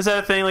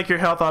that a thing? Like your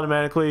health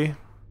automatically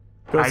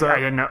goes up? I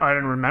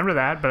didn't remember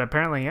that, but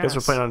apparently yes. I guess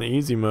we're playing on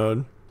easy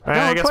mode. No,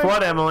 I guess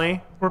what,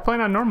 Emily? We're playing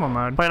on normal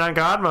mode. Playing on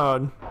God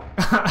mode.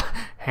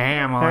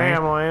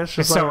 Emily. It's It's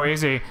just so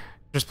easy.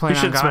 Just playing You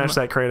on should God smash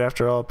that crate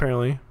after all,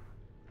 apparently.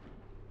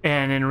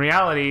 And in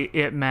reality,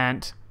 it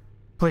meant,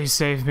 please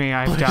save me,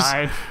 I've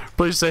died.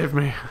 Please save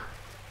me.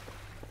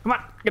 Come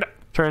on, get up.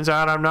 Turns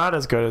out I'm not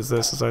as good as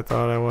this as I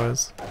thought I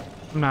was.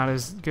 I'm not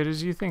as good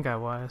as you think I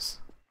was.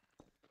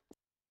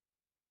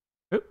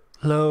 Oop.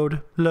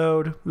 Load.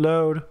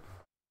 Oop.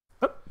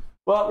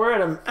 Well, we're at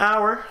an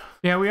hour.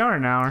 Yeah, we are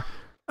an hour.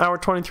 Hour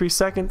 23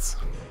 seconds.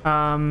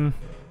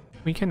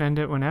 We can end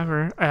it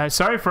whenever.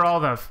 Sorry for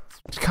all the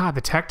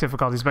tech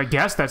difficulties, but I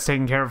guess that's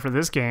taken care of for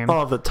this game.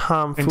 Oh, the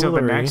tomfoolery. Until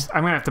the next,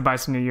 I'm gonna have to buy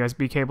some new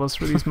USB cables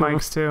for these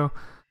mics too.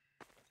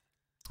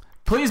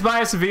 Please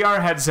buy us a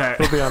VR headset.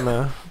 It'll be on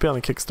the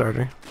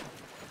Kickstarter.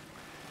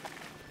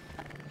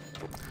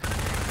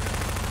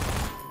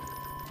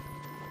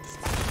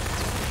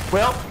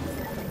 Well,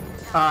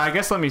 I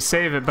guess let me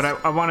save it, but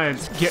I want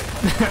to get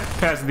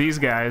past these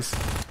guys.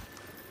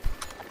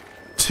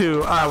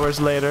 2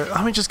 hours later.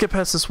 Let me just get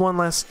past this one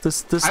last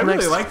this I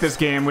next really like this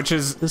game, which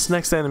is this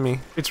next enemy.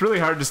 It's really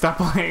hard to stop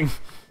playing.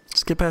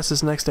 Just get past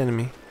this next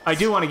enemy. I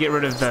do want to get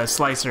rid of the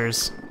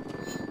slicers.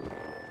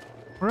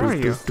 Where are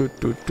you?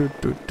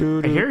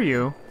 I hear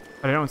you,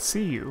 but I don't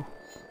see you.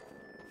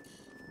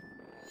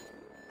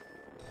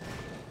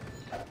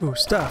 Ooh,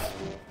 stuff.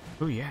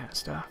 Oh yeah,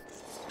 stuff.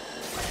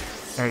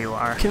 There you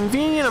are.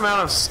 Convenient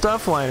amount of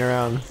stuff lying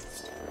around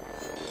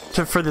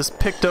for this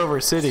picked over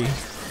city.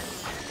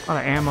 A lot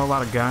of ammo, a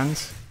lot of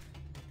guns.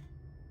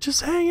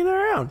 Just hanging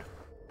around.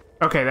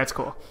 Okay, that's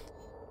cool.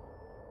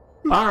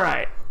 All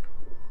right.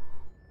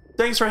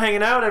 Thanks for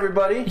hanging out,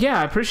 everybody. Yeah,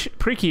 I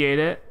appreciate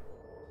it.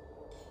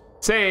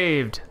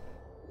 Saved.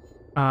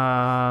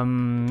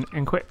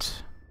 And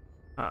quit.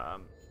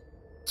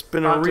 It's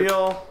been a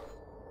real hoot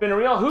and been a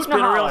real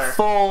holler.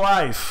 full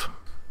life.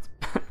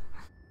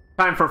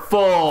 Time for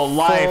full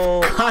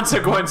life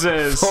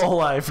consequences. Full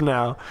life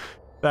now.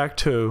 Back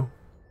to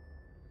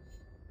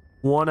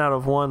 1 out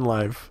of 1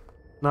 life.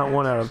 Not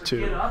 1 out of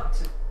 2.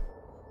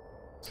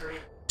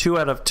 2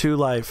 out of 2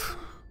 life.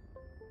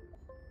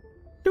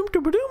 Doom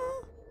doom doom.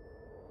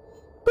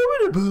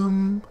 Boom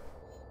boom.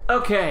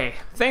 Okay.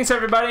 Thanks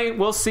everybody.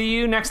 We'll see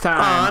you next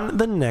time. On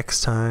the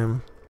next time.